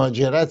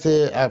مهاجرت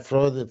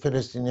افراد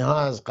فلسطینی ها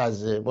از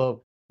غزه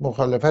با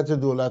مخالفت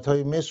دولت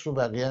های مصر و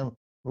بقیه هم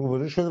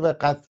روبرو شده و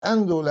قطعا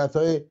دولت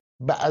های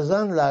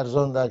بعضا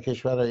لرزان در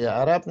کشورهای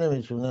عرب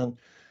نمیتونن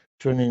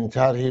چون این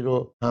طرحی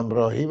رو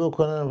همراهی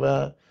بکنن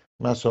و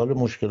مسائل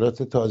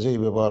مشکلات تازه‌ای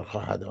به بار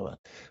خواهد آورد.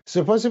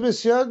 سپاس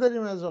بسیار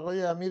داریم از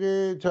آقای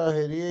امیر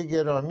طاهری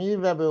گرامی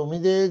و به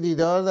امید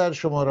دیدار در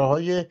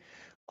شماره‌های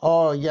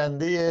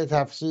آینده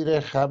تفسیر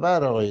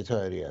خبر. آقای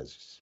طاهری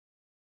عزیز،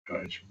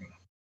 خواهش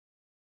می‌کنم.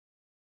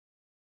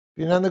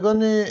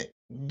 بینندگان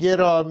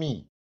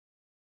گرامی،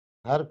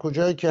 هر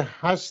کجایی که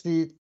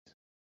هستید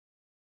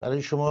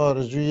برای شما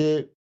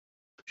آرزوی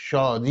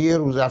شادی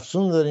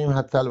روزافزون داریم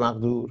حتی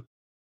المقدور،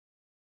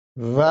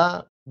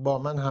 و با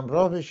من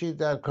همراه بشید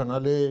در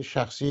کانال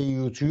شخصی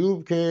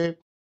یوتیوب که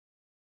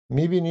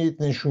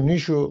میبینید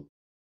نشونیشو.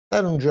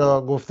 در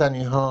اونجا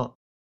گفتنی ها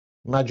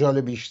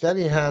مجال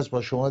بیشتری هست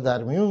با شما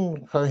در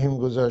میون خواهیم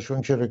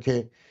گذاشت، چرا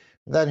که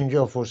در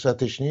اینجا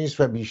فرصتش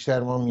نیست و بیشتر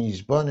ما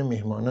میزبان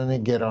مهمانان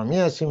گرامی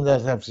هستیم در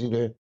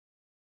تفسیر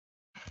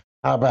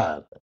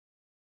خبر.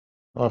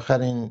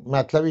 آخرین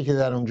مطلبی که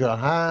در اونجا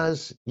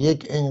هست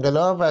یک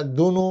انقلاب و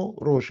 2 نوع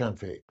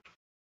روشنفکر،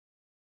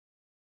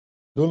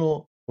 2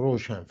 نوع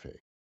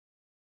روشنفکر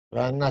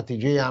و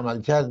نتیجه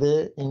عمل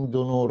کرده این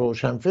 2 نوع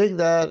روشنفکر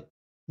در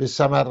به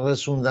ثمر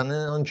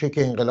رسوندن آنچه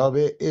که انقلاب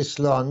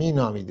اسلامی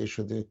نامیده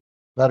شده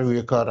و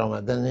روی کار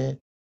آمدن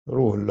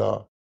روح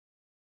الله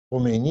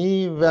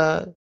خمینی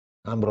و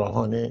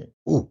همراهان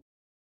او.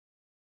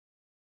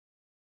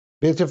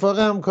 به اتفاق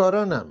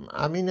همکارانم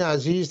امین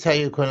عزیز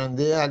تهیه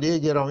کننده، علی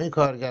گرامی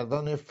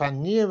کارگردان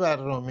فنی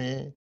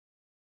برنامه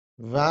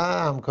و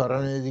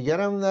همکاران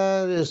دیگرم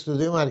در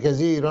استودیو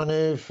مرکزی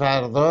ایران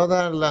فردا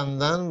در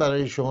لندن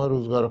برای شما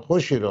روزگار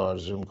خوشی را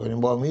آرزو می‌کنیم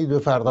با امید به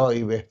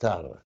فردایی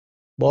بهتر.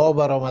 با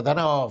برآمدن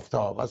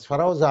آفتاب از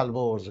فراز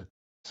البرز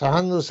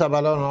سهند و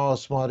سبلان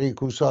آسماری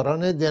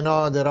کوساران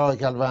دنا درا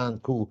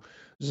کلوند کو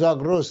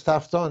زاگرس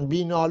تفتان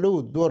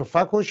بینالود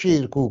درفک و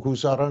شیرکو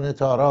کوساران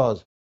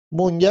تاراز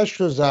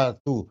منگشت و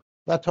زرد کو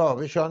و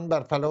تابشان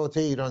بر فلات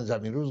ایران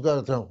زمین.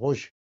 روزگارتان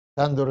خوش،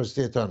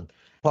 تندرستیتان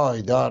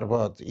پایدار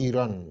باد.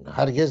 ایران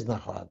هرگز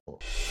نخواهد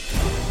بود.